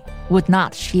testimony would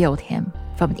not shield him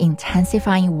from the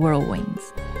intensifying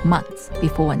whirlwinds months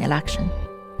before an election.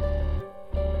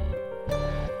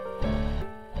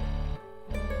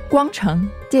 Guangcheng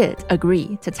did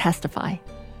agree to testify.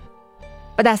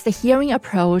 But as the hearing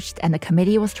approached and the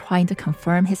committee was trying to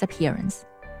confirm his appearance,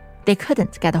 they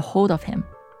couldn't get a hold of him.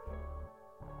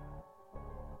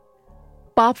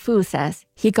 Bob Fu says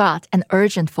he got an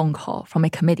urgent phone call from a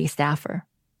committee staffer.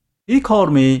 He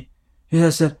called me. He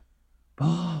said,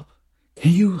 "Bob,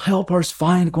 can you help us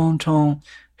find Guangcheng?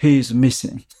 He is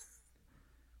missing.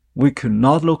 We could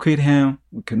not locate him.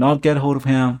 We could not get hold of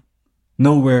him.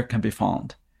 Nowhere can be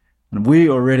found. And we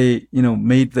already,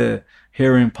 made the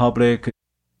hearing public."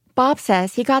 Bob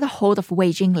says he got a hold of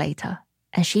Wei Jing later,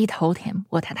 and she told him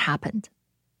what had happened.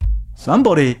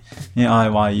 Somebody in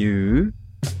IYU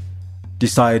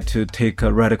decided to take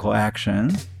a radical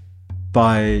action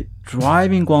by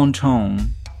driving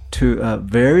Guangcheng to a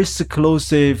very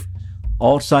seclusive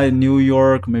outside New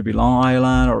York, maybe Long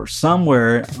Island or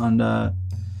somewhere on the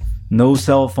no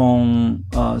cell phone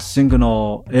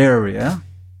signal area,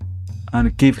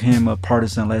 and give him a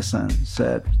partisan lesson.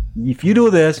 Said, if you do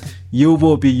this, you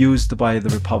will be used by the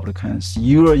Republicans.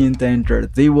 You are in danger.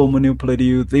 They will manipulate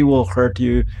you. They will hurt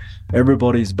you.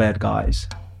 Everybody's bad guys.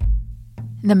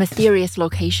 The mysterious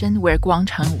location where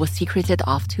Guangcheng was secreted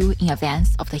off to in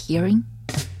advance of the hearing?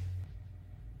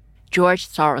 George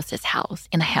Soros' house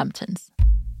in the Hamptons.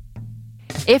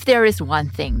 If there is one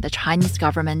thing the Chinese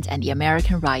government and the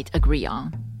American right agree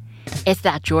on, it's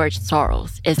that George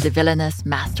Soros is the villainous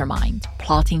mastermind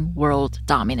plotting world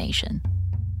domination.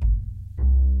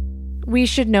 We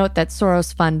should note that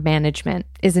Soros Fund Management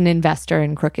is an investor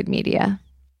in Crooked Media.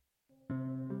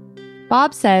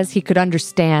 Bob says he could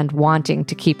understand wanting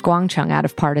to keep Guangcheng out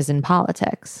of partisan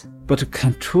politics. But to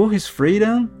control his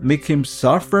freedom, make him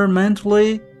suffer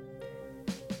mentally?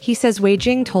 He says Wei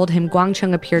Jing told him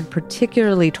Guangcheng appeared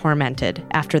particularly tormented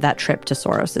after that trip to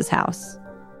Soros' house.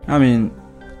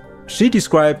 She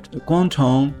described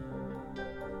Guangcheng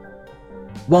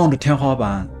望着天花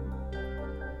板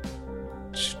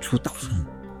出大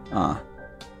汗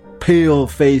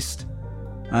pale-faced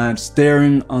and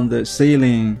staring on the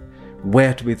ceiling,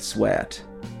 wet with sweat,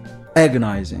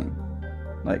 agonizing,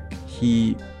 like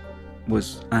he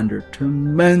was under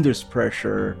tremendous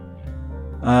pressure.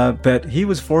 But he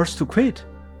was forced to quit.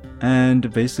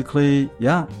 And basically,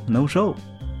 no show.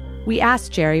 We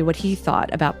asked Jerry what he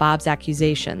thought about Bob's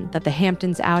accusation that the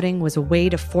Hamptons outing was a way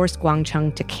to force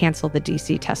Guangcheng to cancel the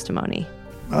DC testimony.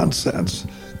 Nonsense.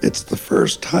 It's the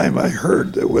first time I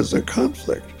heard there was a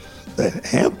conflict. The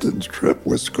Hamptons trip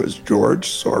was because George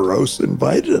Soros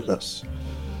invited us.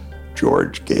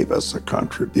 George gave us a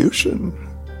contribution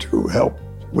to help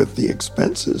with the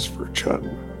expenses for Cheng.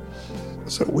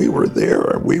 So we were there,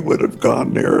 and we would have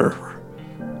gone there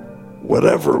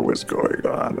whatever was going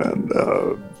on. And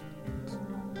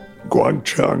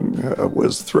Guangcheng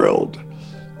was thrilled.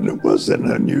 And it was an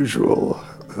unusual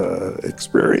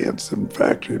experience. In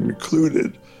fact, it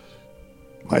included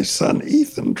my son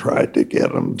Ethan tried to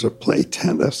get him to play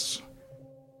tennis.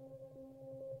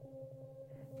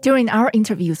 During our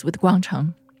interviews with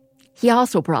Guangcheng, he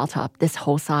also brought up this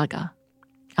whole saga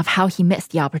of how he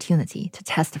missed the opportunity to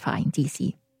testify in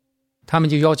DC. 他们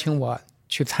就邀请我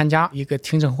去参加一个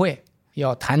听证会，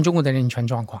要谈中国的人权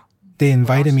状况。 They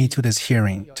invited me to this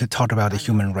hearing to talk about the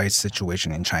human rights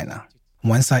situation in China.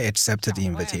 Once I accepted the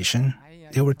invitation,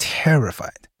 they were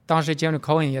terrified. 当时杰瑞·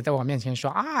科恩也在我面前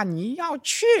说：“你要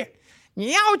去，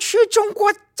中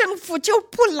国政府就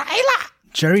不来了。”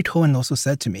 Jerry Cohen also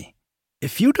said to me,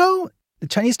 "If you go, the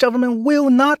Chinese government will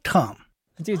not come."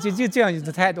 就这样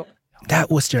的态度。 That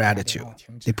was their attitude.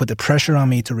 They put the pressure on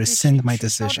me to rescind my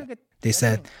decision. They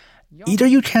said, either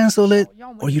you cancel it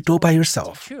or you go by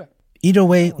yourself. Either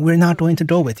way, we're not going to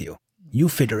go with you. You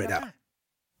figure it out.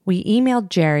 We emailed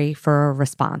Jerry for a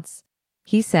response.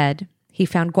 He said he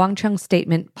found Guangcheng's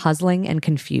statement puzzling and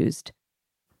confused.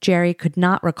 Jerry could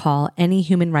not recall any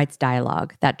human rights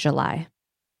dialogue that July.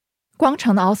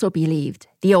 Guangcheng also believed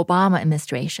the Obama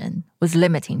administration was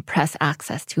limiting press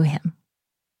access to him.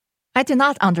 I did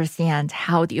not understand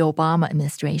how the Obama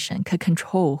administration could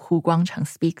control who Guangcheng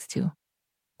speaks to.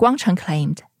 Guangcheng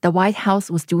claimed the White House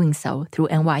was doing so through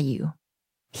NYU.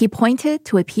 He pointed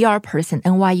to a PR person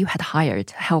NYU had hired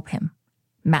to help him,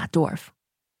 Matt Dorf.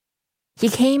 He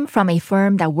came from a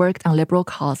firm that worked on liberal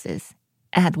causes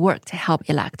and had worked to help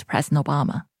elect President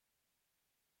Obama.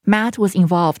 Matt was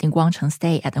involved in Guangcheng's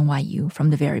stay at NYU from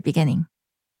the very beginning.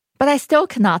 But I still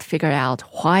cannot figure out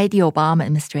why the Obama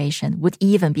administration would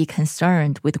even be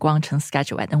concerned with Guangcheng's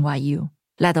schedule at NYU,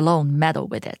 let alone meddle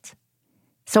with it.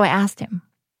 So I asked him.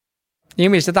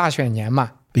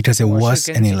 Because it was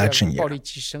an election year,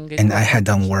 and I had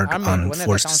done work on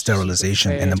forced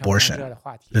sterilization and abortion.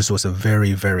 This was a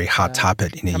very, very hot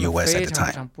topic in the US at the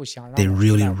time. They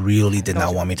really did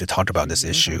not want me to talk about this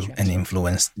issue and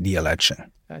influence the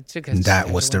election. And that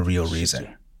was the real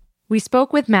reason. We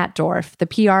spoke with Matt Dorf, the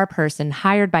PR person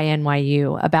hired by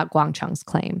NYU, about Guangcheng's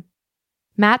claim.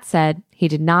 Matt said he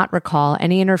did not recall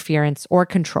any interference or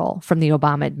control from the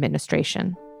Obama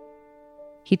administration.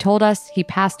 He told us he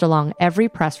passed along every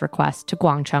press request to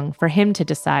Guangcheng for him to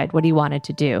decide what he wanted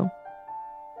to do.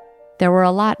 There were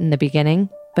a lot in the beginning,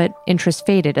 but interest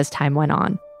faded as time went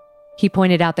on. He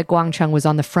pointed out that Guangcheng was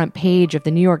on the front page of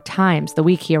the New York Times the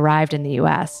week he arrived in the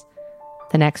US.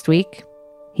 The next week,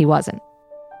 he wasn't.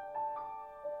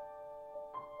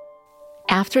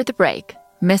 After the break,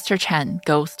 Mr. Chen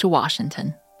goes to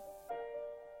Washington.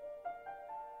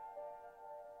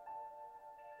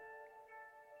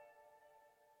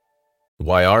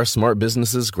 Why are smart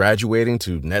businesses graduating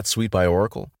to NetSuite by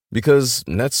Oracle? Because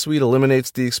NetSuite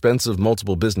eliminates the expense of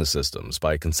multiple business systems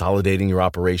by consolidating your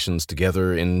operations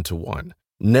together into one.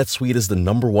 NetSuite is the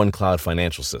 #1 cloud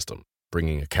financial system,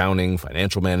 bringing accounting,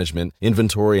 financial management,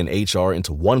 inventory, and HR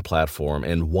into one platform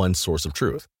and one source of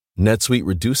truth. NetSuite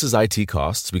reduces IT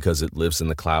costs because it lives in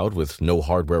the cloud with no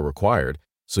hardware required,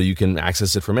 so you can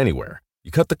access it from anywhere. You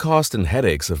cut the cost and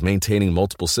headaches of maintaining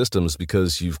multiple systems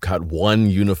because you've got one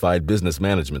unified business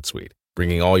management suite.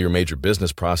 Bringing all your major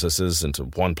business processes into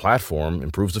one platform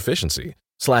improves efficiency,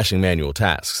 slashing manual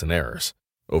tasks and errors.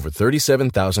 Over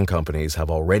 37,000 companies have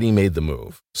already made the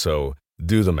move, so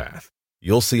do the math.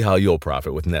 You'll see how you'll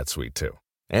profit with NetSuite too.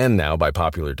 And now, by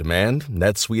popular demand,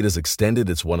 NetSuite has extended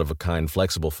its one-of-a-kind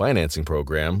flexible financing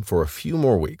program for a few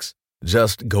more weeks.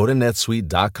 Just go to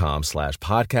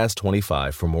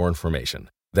netsuite.com/podcast25 for more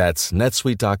information. That's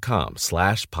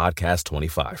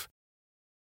netsuite.com/podcast25.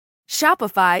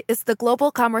 Shopify is the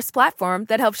global commerce platform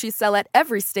that helps you sell at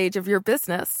every stage of your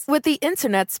business. With the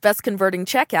internet's best converting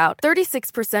checkout,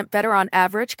 36% better on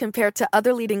average compared to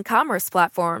other leading commerce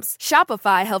platforms,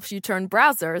 Shopify helps you turn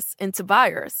browsers into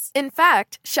buyers. In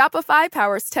fact, Shopify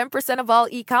powers 10% of all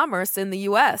e-commerce in the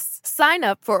US. Sign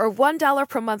up for a $1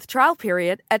 per month trial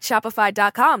period at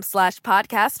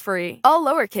shopify.com/podcastfree. All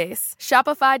lowercase,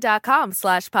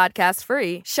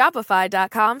 shopify.com/podcastfree,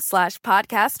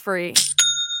 shopify.com/podcastfree.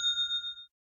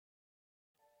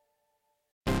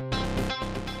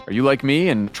 Are you like me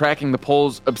and tracking the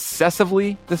polls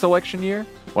obsessively this election year?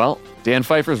 Well, Dan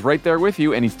Pfeiffer's right there with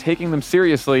you, and he's taking them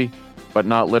seriously, but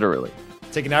not literally.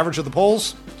 Take an average of the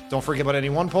polls. Don't forget about any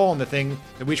one poll. And the thing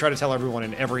that we try to tell everyone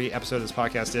in every episode of this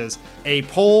podcast is a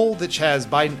poll that has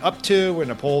Biden up to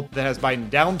and a poll that has Biden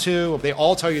down to, they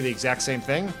all tell you the exact same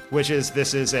thing, which is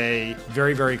this is a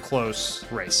very, very close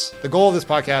race. The goal of this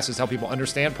podcast is to help people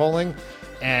understand polling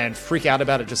and freak out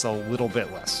about it just a little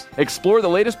bit less. Explore the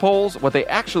latest polls, what they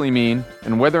actually mean,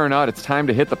 and whether or not it's time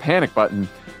to hit the panic button.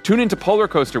 Tune into Polar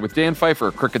Coaster with Dan Pfeiffer,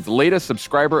 Crooked's latest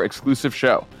subscriber-exclusive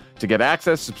show. To get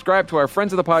access, subscribe to our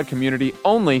Friends of the Pod community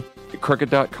only at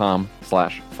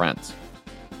crooked.com/friends.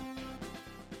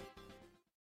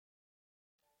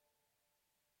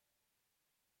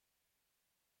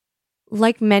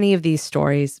 Like many of these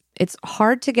stories, it's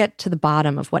hard to get to the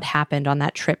bottom of what happened on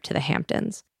that trip to the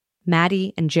Hamptons.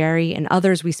 Maddie and Jerry and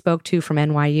others we spoke to from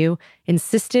NYU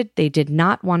insisted they did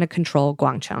not want to control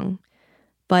Guangcheng.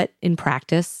 But in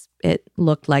practice, it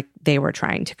looked like they were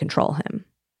trying to control him.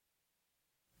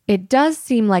 It does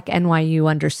seem like NYU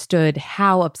understood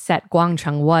how upset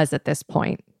Guangcheng was at this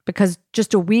point, because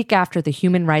just a week after the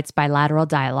human rights bilateral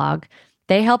dialogue,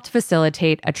 they helped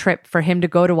facilitate a trip for him to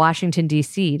go to Washington,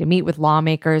 D.C. to meet with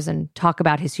lawmakers and talk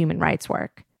about his human rights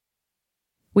work.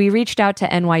 We reached out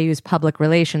to NYU's public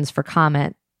relations for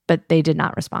comment, but they did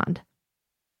not respond.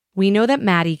 We know that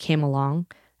Maddie came along,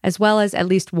 as well as at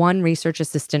least one research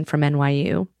assistant from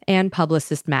NYU and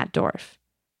publicist Matt Dorff.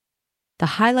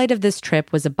 The highlight of this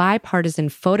trip was a bipartisan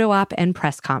photo op and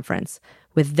press conference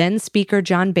with then-Speaker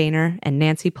John Boehner and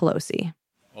Nancy Pelosi.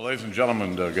 Well, ladies and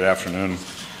gentlemen, good afternoon.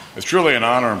 It's truly an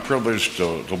honor and privilege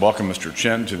to welcome Mr.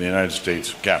 Chen to the United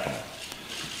States Capitol.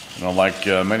 You know, like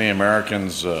many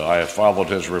Americans, I have followed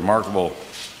his remarkable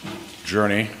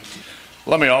journey.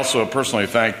 Let me also personally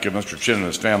thank Mr. Chen and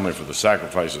his family for the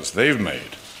sacrifices they've made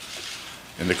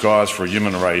in the cause for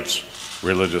human rights,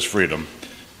 religious freedom,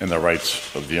 and the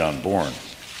rights of the unborn.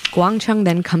 Guangcheng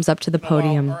then comes up to the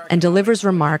podium and delivers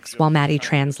remarks while Maddie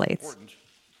translates.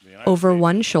 Over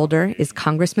one shoulder is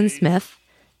Congressman Smith,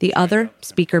 the other,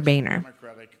 Speaker Boehner.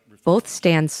 Both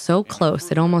stand so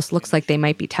close it almost looks like they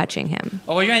might be touching him.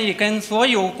 I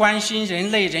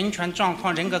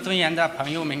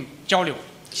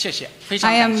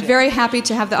am very happy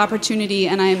to have the opportunity,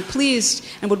 and I am pleased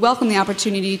and would welcome the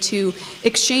opportunity to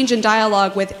exchange and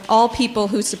dialogue with all people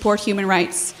who support human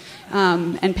rights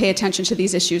and pay attention to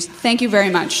these issues. Thank you very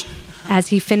much. As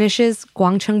he finishes,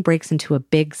 Guangcheng breaks into a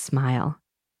big smile.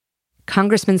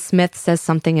 Congressman Smith says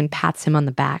something and pats him on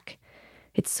the back.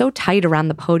 It's so tight around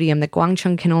the podium that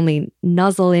Guangcheng can only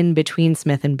nuzzle in between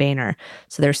Smith and Boehner,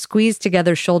 so they're squeezed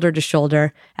together shoulder to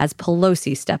shoulder as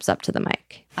Pelosi steps up to the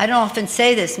mic. I don't often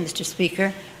say this, Mr.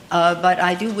 Speaker, but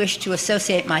I do wish to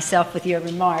associate myself with your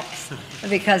remarks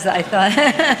because I thought,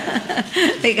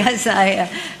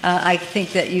 I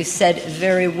think that you said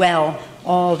very well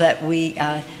all that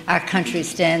our country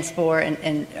stands for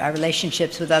and our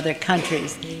relationships with other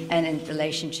countries and in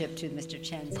relationship to Mr.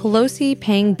 Chen. Pelosi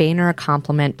paying Boehner a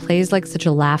compliment plays like such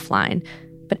a laugh line,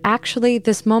 but actually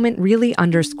this moment really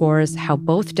underscores how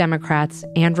both Democrats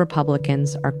and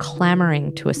Republicans are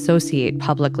clamoring to associate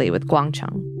publicly with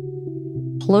Guangcheng.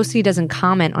 Pelosi doesn't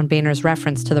comment on Boehner's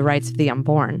reference to the rights of the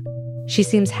unborn. She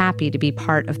seems happy to be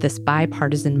part of this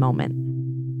bipartisan moment.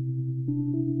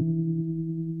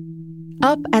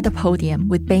 Up at the podium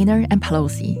with Boehner and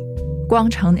Pelosi,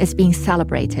 Guangcheng is being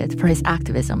celebrated for his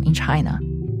activism in China.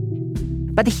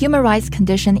 But the human rights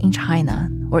condition in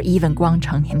China, or even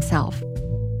Guangcheng himself,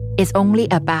 is only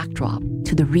a backdrop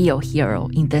to the real hero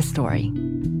in this story,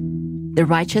 the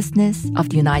righteousness of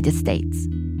the United States.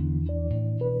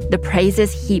 The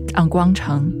praises heaped on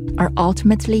Guangcheng are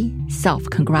ultimately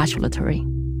self-congratulatory.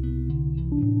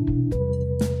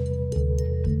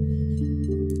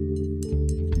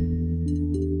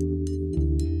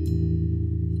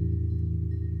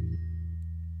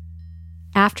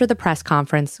 After the press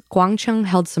conference, Guangcheng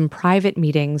held some private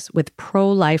meetings with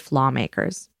pro-life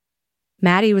lawmakers.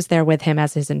 Maddie was there with him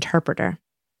as his interpreter.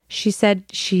 She said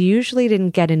she usually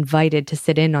didn't get invited to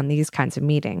sit in on these kinds of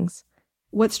meetings.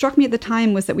 What struck me at the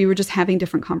time was that we were just having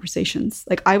different conversations.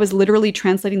 Like, I was literally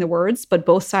translating the words, but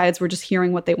both sides were just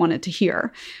hearing what they wanted to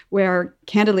hear. Where,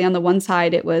 candidly, on the one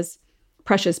side, it was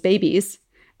precious babies.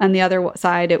 On the other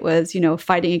side, it was,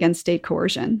 fighting against state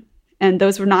coercion. And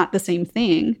those were not the same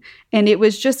thing. And it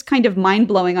was just kind of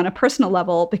mind-blowing on a personal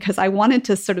level because I wanted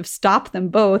to sort of stop them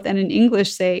both and in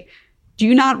English say, do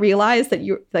you not realize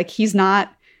that he's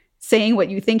not saying what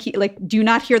you think do you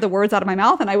not hear the words out of my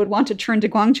mouth? And I would want to turn to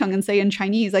Guangcheng and say in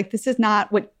Chinese, this is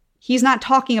not what he's not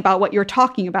talking about what you're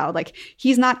talking about.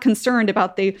 He's not concerned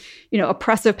about the,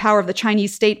 oppressive power of the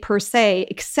Chinese state per se,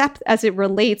 except as it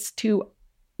relates to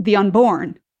the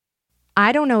unborn.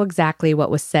 I don't know exactly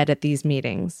what was said at these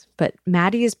meetings, but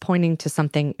Maddie is pointing to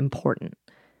something important.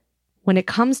 When it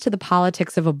comes to the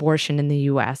politics of abortion in the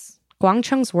U.S.,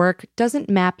 Guangcheng's work doesn't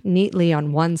map neatly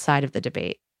on one side of the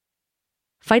debate.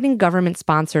 Fighting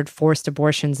government-sponsored forced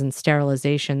abortions and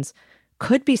sterilizations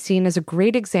could be seen as a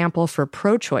great example for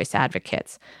pro-choice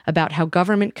advocates about how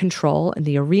government control in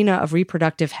the arena of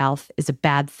reproductive health is a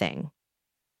bad thing.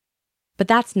 But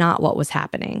that's not what was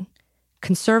happening.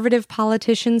 Conservative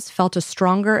politicians felt a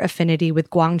stronger affinity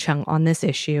with Guangcheng on this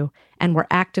issue and were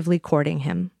actively courting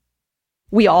him.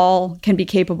 We all can be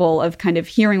capable of kind of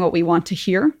hearing what we want to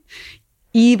hear.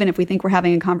 Even if we think we're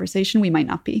having a conversation, we might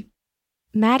not be.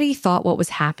 Maddie thought what was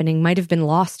happening might have been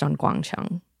lost on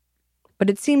Guangcheng. But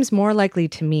it seems more likely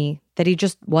to me that he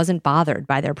just wasn't bothered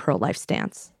by their pro-life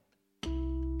stance.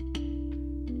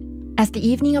 As the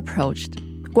evening approached,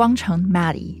 Guangcheng,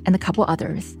 Maddie, and a couple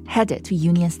others headed to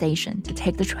Union Station to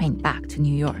take the train back to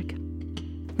New York.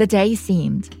 The day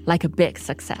seemed like a big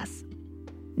success.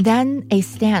 Then a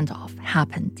standoff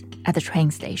happened at the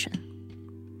train station.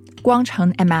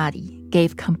 Guangcheng and Maddie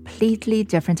gave completely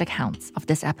different accounts of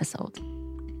this episode.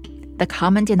 The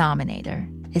common denominator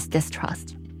is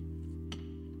distrust.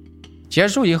 结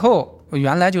束以后，我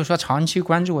原来就说长期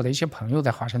关注我的一些朋友在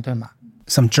华盛顿嘛。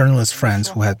Some journalist friends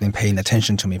who had been paying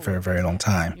attention to me for a very long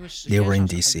time, they were in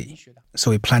D.C. So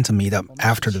we planned to meet up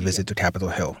after the visit to Capitol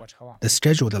Hill. The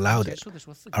schedule allowed it.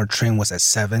 Our train was at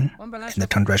 7, and the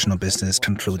congressional business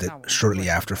concluded shortly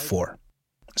after 4.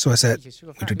 So I said,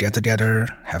 we could get together,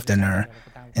 have dinner,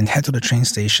 and head to the train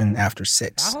station after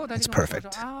 6. It's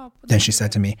perfect. Then she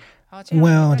said to me,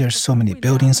 well, there's so many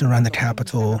buildings around the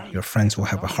Capitol, your friends will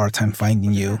have a hard time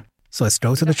finding you. So let's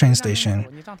go to the train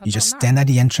station. You just stand at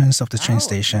the entrance of the train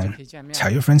station,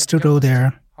 tell your friends to go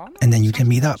there, and then you can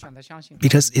meet up,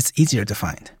 because it's easier to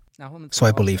find. So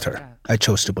I believed her. I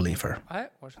chose to believe her.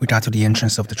 We got to the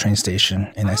entrance of the train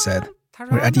station, and I said,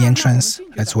 we're at the entrance,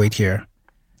 let's wait here.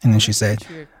 And then she said,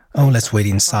 oh, let's wait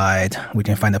inside. We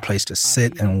can find a place to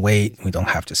sit and wait. We don't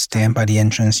have to stand by the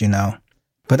entrance, you know.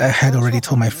 But I had already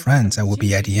told my friends I would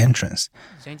be at the entrance.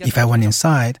 If I went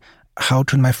inside, how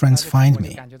could my friends find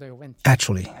me?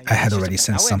 Actually, I had already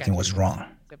sensed something was wrong,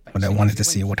 but I wanted to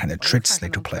see what kind of tricks they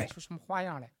could play.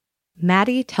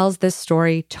 Maddie tells this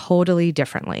story totally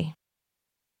differently.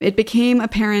 It became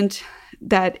apparent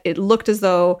that it looked as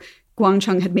though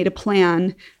Guangcheng had made a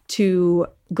plan to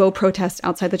go protest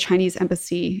outside the Chinese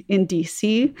embassy in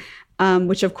D.C.,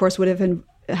 which of course would have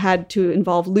had to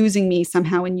involve losing me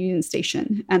somehow in Union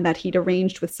Station, and that he'd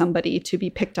arranged with somebody to be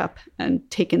picked up and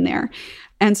taken there.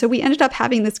 And so we ended up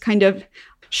having this kind of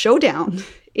showdown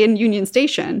in Union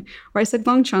Station where I said,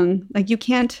 Guangcheng, like, you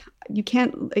can't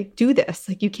like do this.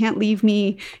 Like, you can't leave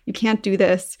me. You can't do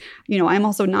this. You know, I'm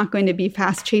also not going to be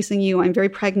fast chasing you. I'm very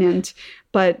pregnant,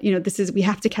 but you know, we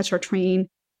have to catch our train.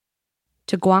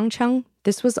 To Guangcheng,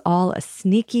 this was all a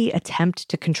sneaky attempt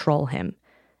to control him,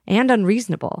 and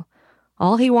unreasonable.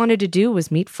 All he wanted to do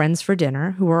was meet friends for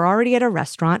dinner who were already at a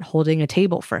restaurant holding a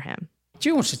table for him.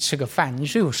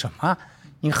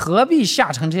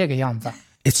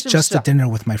 It's just a dinner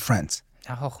with my friends.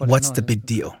 What's the big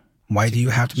deal? Why do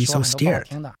you have to be so scared?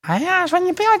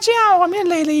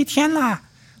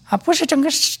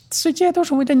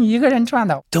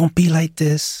 Don't be like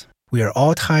this. We are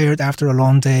all tired after a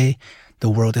long day. The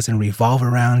world doesn't revolve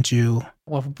around you.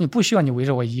 Well, I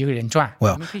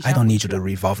don't need you to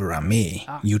revolve around me.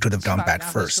 You could have gone back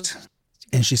first.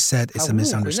 And she said it's a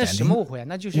misunderstanding.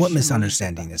 What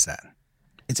misunderstanding is that?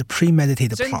 It's a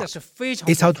premeditated plot.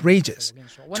 It's outrageous.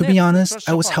 To be honest,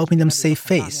 I was helping them save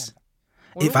face.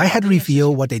 If I had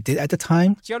revealed what they did at the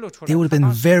time, they would have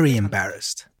been very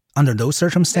embarrassed. Under those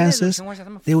circumstances,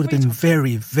 they would have been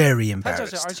very, very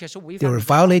embarrassed. They were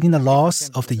violating the laws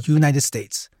of the United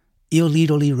States,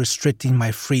 illegally restricting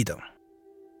my freedom.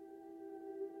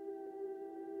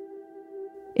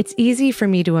 It's easy for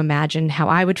me to imagine how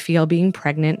I would feel being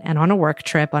pregnant and on a work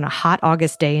trip on a hot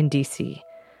August day in D.C.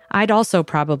 I'd also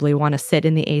probably want to sit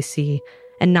in the AC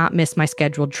and not miss my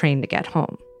scheduled train to get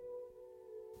home.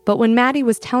 But when Maddie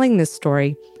was telling this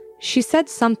story, she said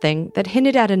something that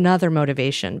hinted at another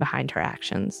motivation behind her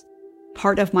actions.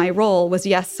 Part of my role was,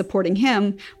 yes, supporting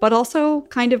him, but also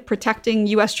kind of protecting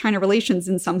U.S.-China relations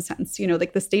in some sense. You know,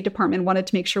 like the State Department wanted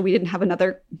to make sure we didn't have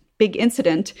another big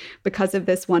incident because of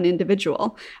this one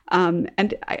individual. And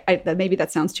maybe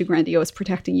that sounds too grandiose,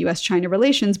 protecting U.S.-China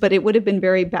relations, but it would have been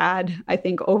very bad, I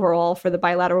think, overall for the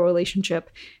bilateral relationship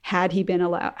had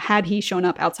he shown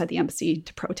up outside the embassy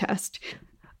to protest.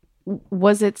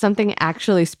 Was it something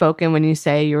actually spoken when you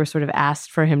say you were sort of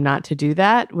asked for him not to do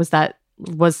that?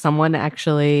 Was someone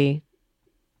actually,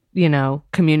 you know,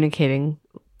 communicating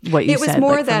what you said? It was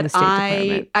more that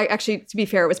I actually, to be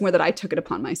fair, it was more that I took it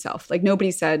upon myself. Like,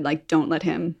 nobody said, like, don't let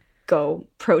him go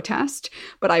protest.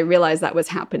 But I realized that was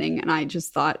happening. And I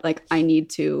just thought, like, I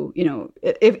need to, you know,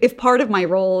 if part of my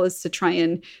role is to try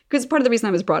and, because part of the reason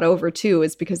I was brought over, too,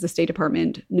 is because the State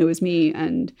Department knows me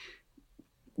and,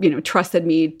 you know, trusted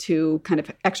me to kind of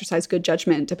exercise good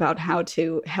judgment about how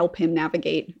to help him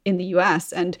navigate in the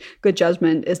U.S. And good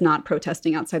judgment is not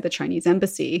protesting outside the Chinese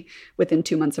embassy within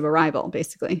 2 months of arrival,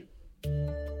 basically.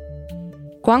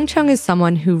 Guangcheng is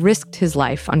someone who risked his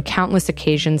life on countless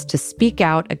occasions to speak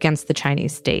out against the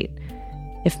Chinese state.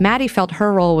 If Maddie felt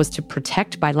her role was to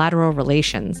protect bilateral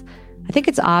relations, I think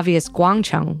it's obvious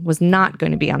Guangcheng was not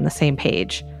going to be on the same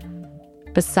page.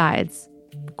 Besides,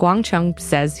 Guangcheng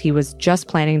says he was just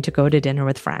planning to go to dinner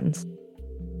with friends.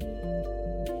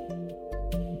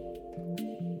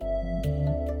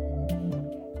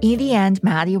 In the end,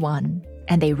 Maddie won,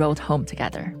 and they rode home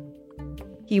together.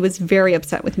 He was very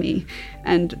upset with me,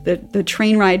 and the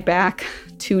train ride back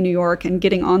to New York and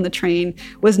getting on the train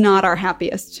was not our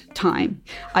happiest time,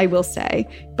 I will say.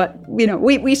 But, you know,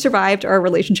 we survived, our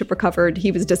relationship recovered.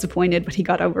 He was disappointed, but he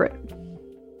got over it.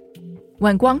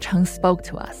 When Guangcheng spoke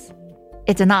to us,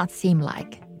 it did not seem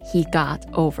like he got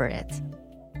over it.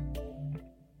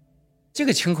 这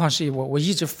个情况是我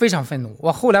一直非常愤怒。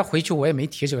我后来回去我也没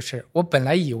提这个事。我本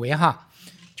来以为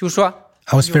就是说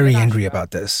I was very angry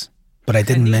about this, but I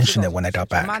didn't mention it when I got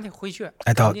back.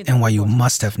 I thought NYU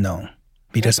must have known,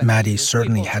 because Maddie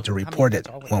certainly had to report it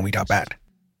when we got back.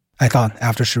 I thought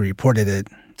after she reported it,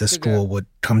 the school would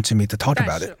come to me to talk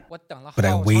about it. But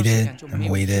I waited and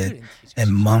waited,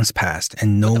 and months passed,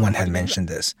 and no one had mentioned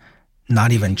this.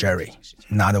 Not even Jerry.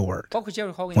 Not a word.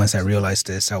 Once I realized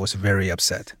this, I was very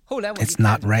upset. It's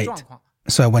not right.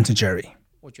 So I went to Jerry.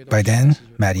 By then,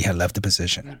 Maddie had left the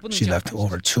position. She left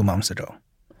over 2 months ago.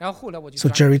 So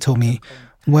Jerry told me,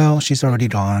 well, she's already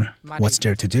gone. What's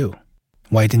there to do?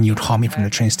 Why didn't you call me from the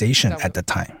train station at the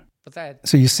time?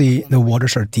 So you see, the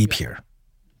waters are deep here.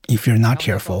 If you're not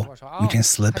careful, you can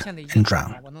slip and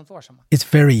drown. It's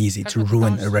very easy to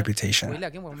ruin a reputation.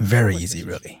 Very easy,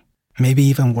 really. Maybe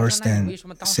even worse than,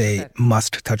 say,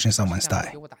 Musk touching someone's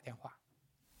thigh.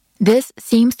 This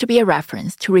seems to be a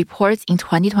reference to reports in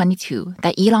 2022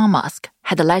 that Elon Musk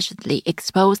had allegedly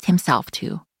exposed himself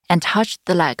to and touched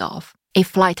the leg of a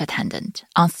flight attendant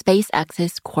on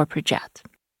SpaceX's corporate jet.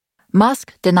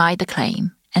 Musk denied the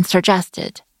claim and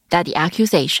suggested that the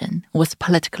accusation was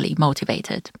politically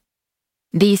motivated.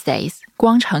 These days,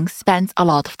 Guangcheng spends a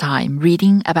lot of time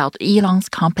reading about Elon's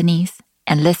companies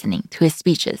and listening to his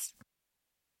speeches.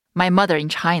 My mother in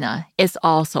China is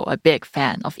also a big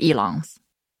fan of Elon's.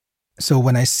 So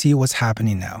when I see what's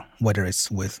happening now, whether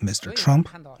it's with Mr. Trump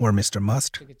or Mr.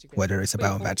 Musk, whether it's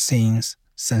about vaccines,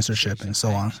 censorship, and so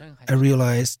on, I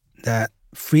realize that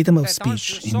freedom of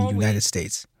speech in the United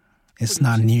States is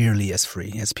not nearly as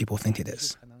free as people think it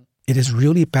is. It is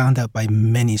really bound up by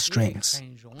many strings,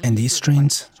 and these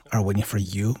strings are waiting for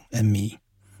you and me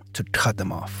to cut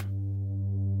them off.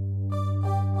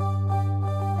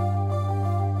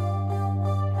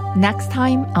 Next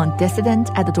time on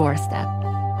Dissident at the Doorstep,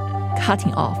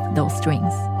 cutting off those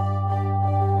strings.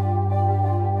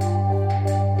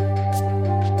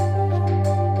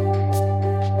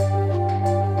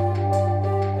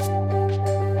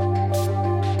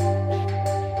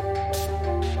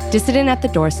 Dissident at the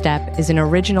Doorstep is an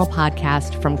original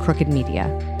podcast from Crooked Media.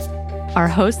 Our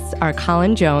hosts are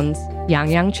Colin Jones,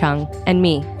 Yang Chung, and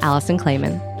me, Allison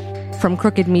Clayman. From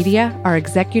Crooked Media, our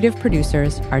executive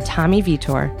producers are Tommy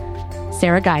Vitor,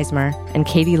 Sarah Geismer, and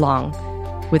Katie Long,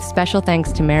 with special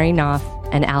thanks to Mary Knopf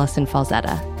and Allison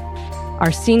Falzetta.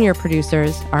 Our senior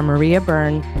producers are Maria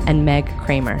Byrne and Meg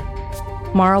Kramer.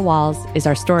 Mara Walls is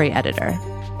our story editor.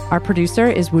 Our producer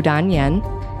is Wudan Yen.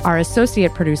 Our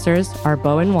associate producers are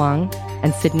Bowen Wong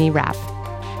and Sydney Rapp.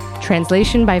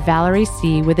 Translation by Valerie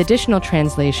C. with additional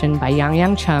translation by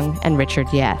Yang Chung and Richard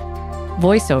Ye.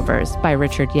 Voiceovers by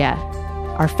Richard Ye.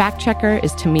 Our fact checker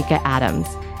is Tamika Adams.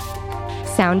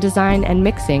 Sound design and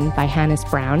mixing by Hannes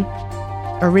Brown.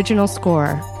 Original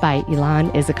score by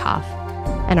Ilan Izakov.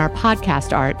 And our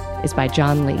podcast art is by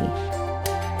John Lee.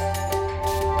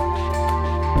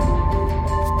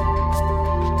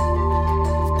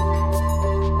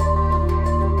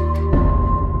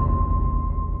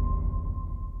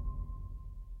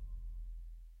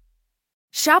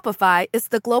 Shopify is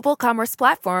the global commerce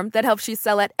platform that helps you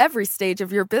sell at every stage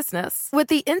of your business. With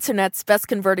the internet's best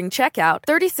converting checkout,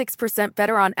 36%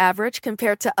 better on average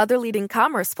compared to other leading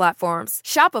commerce platforms,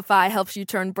 Shopify helps you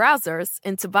turn browsers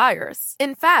into buyers.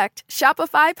 In fact,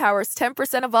 Shopify powers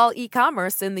 10% of all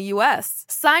e-commerce in the U.S.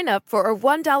 Sign up for a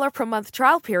 $1 per month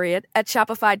trial period at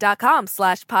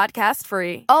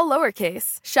shopify.com/podcastfree. All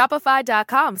lowercase,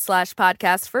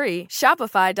 shopify.com/podcastfree,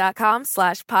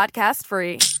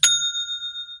 shopify.com/podcastfree.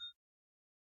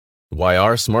 Why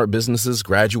are smart businesses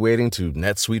graduating to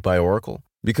NetSuite by Oracle?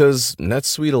 Because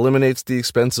NetSuite eliminates the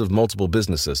expense of multiple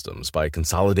business systems by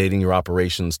consolidating your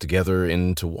operations together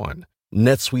into one.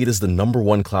 NetSuite is the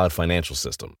 #1 cloud financial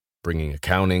system, bringing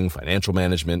accounting, financial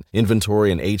management, inventory,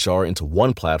 and HR into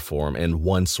one platform and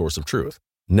one source of truth.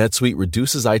 NetSuite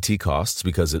reduces IT costs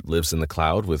because it lives in the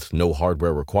cloud with no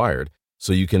hardware required,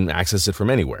 so you can access it from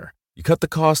anywhere. You cut the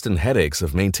cost and headaches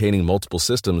of maintaining multiple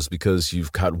systems because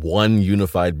you've got one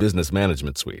unified business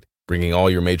management suite. Bringing all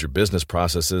your major business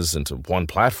processes into one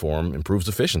platform improves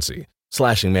efficiency,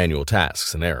 slashing manual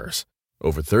tasks and errors.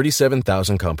 Over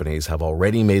 37,000 companies have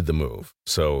already made the move,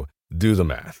 so do the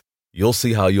math. You'll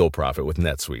see how you'll profit with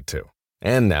NetSuite too.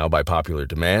 And now, by popular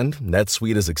demand,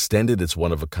 NetSuite has extended its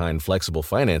one-of-a-kind flexible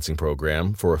financing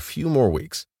program for a few more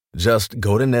weeks. Just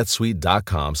go to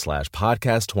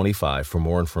netsuite.com/podcast25 for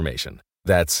more information.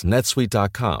 That's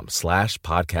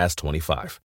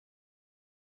netsuite.com/podcast25.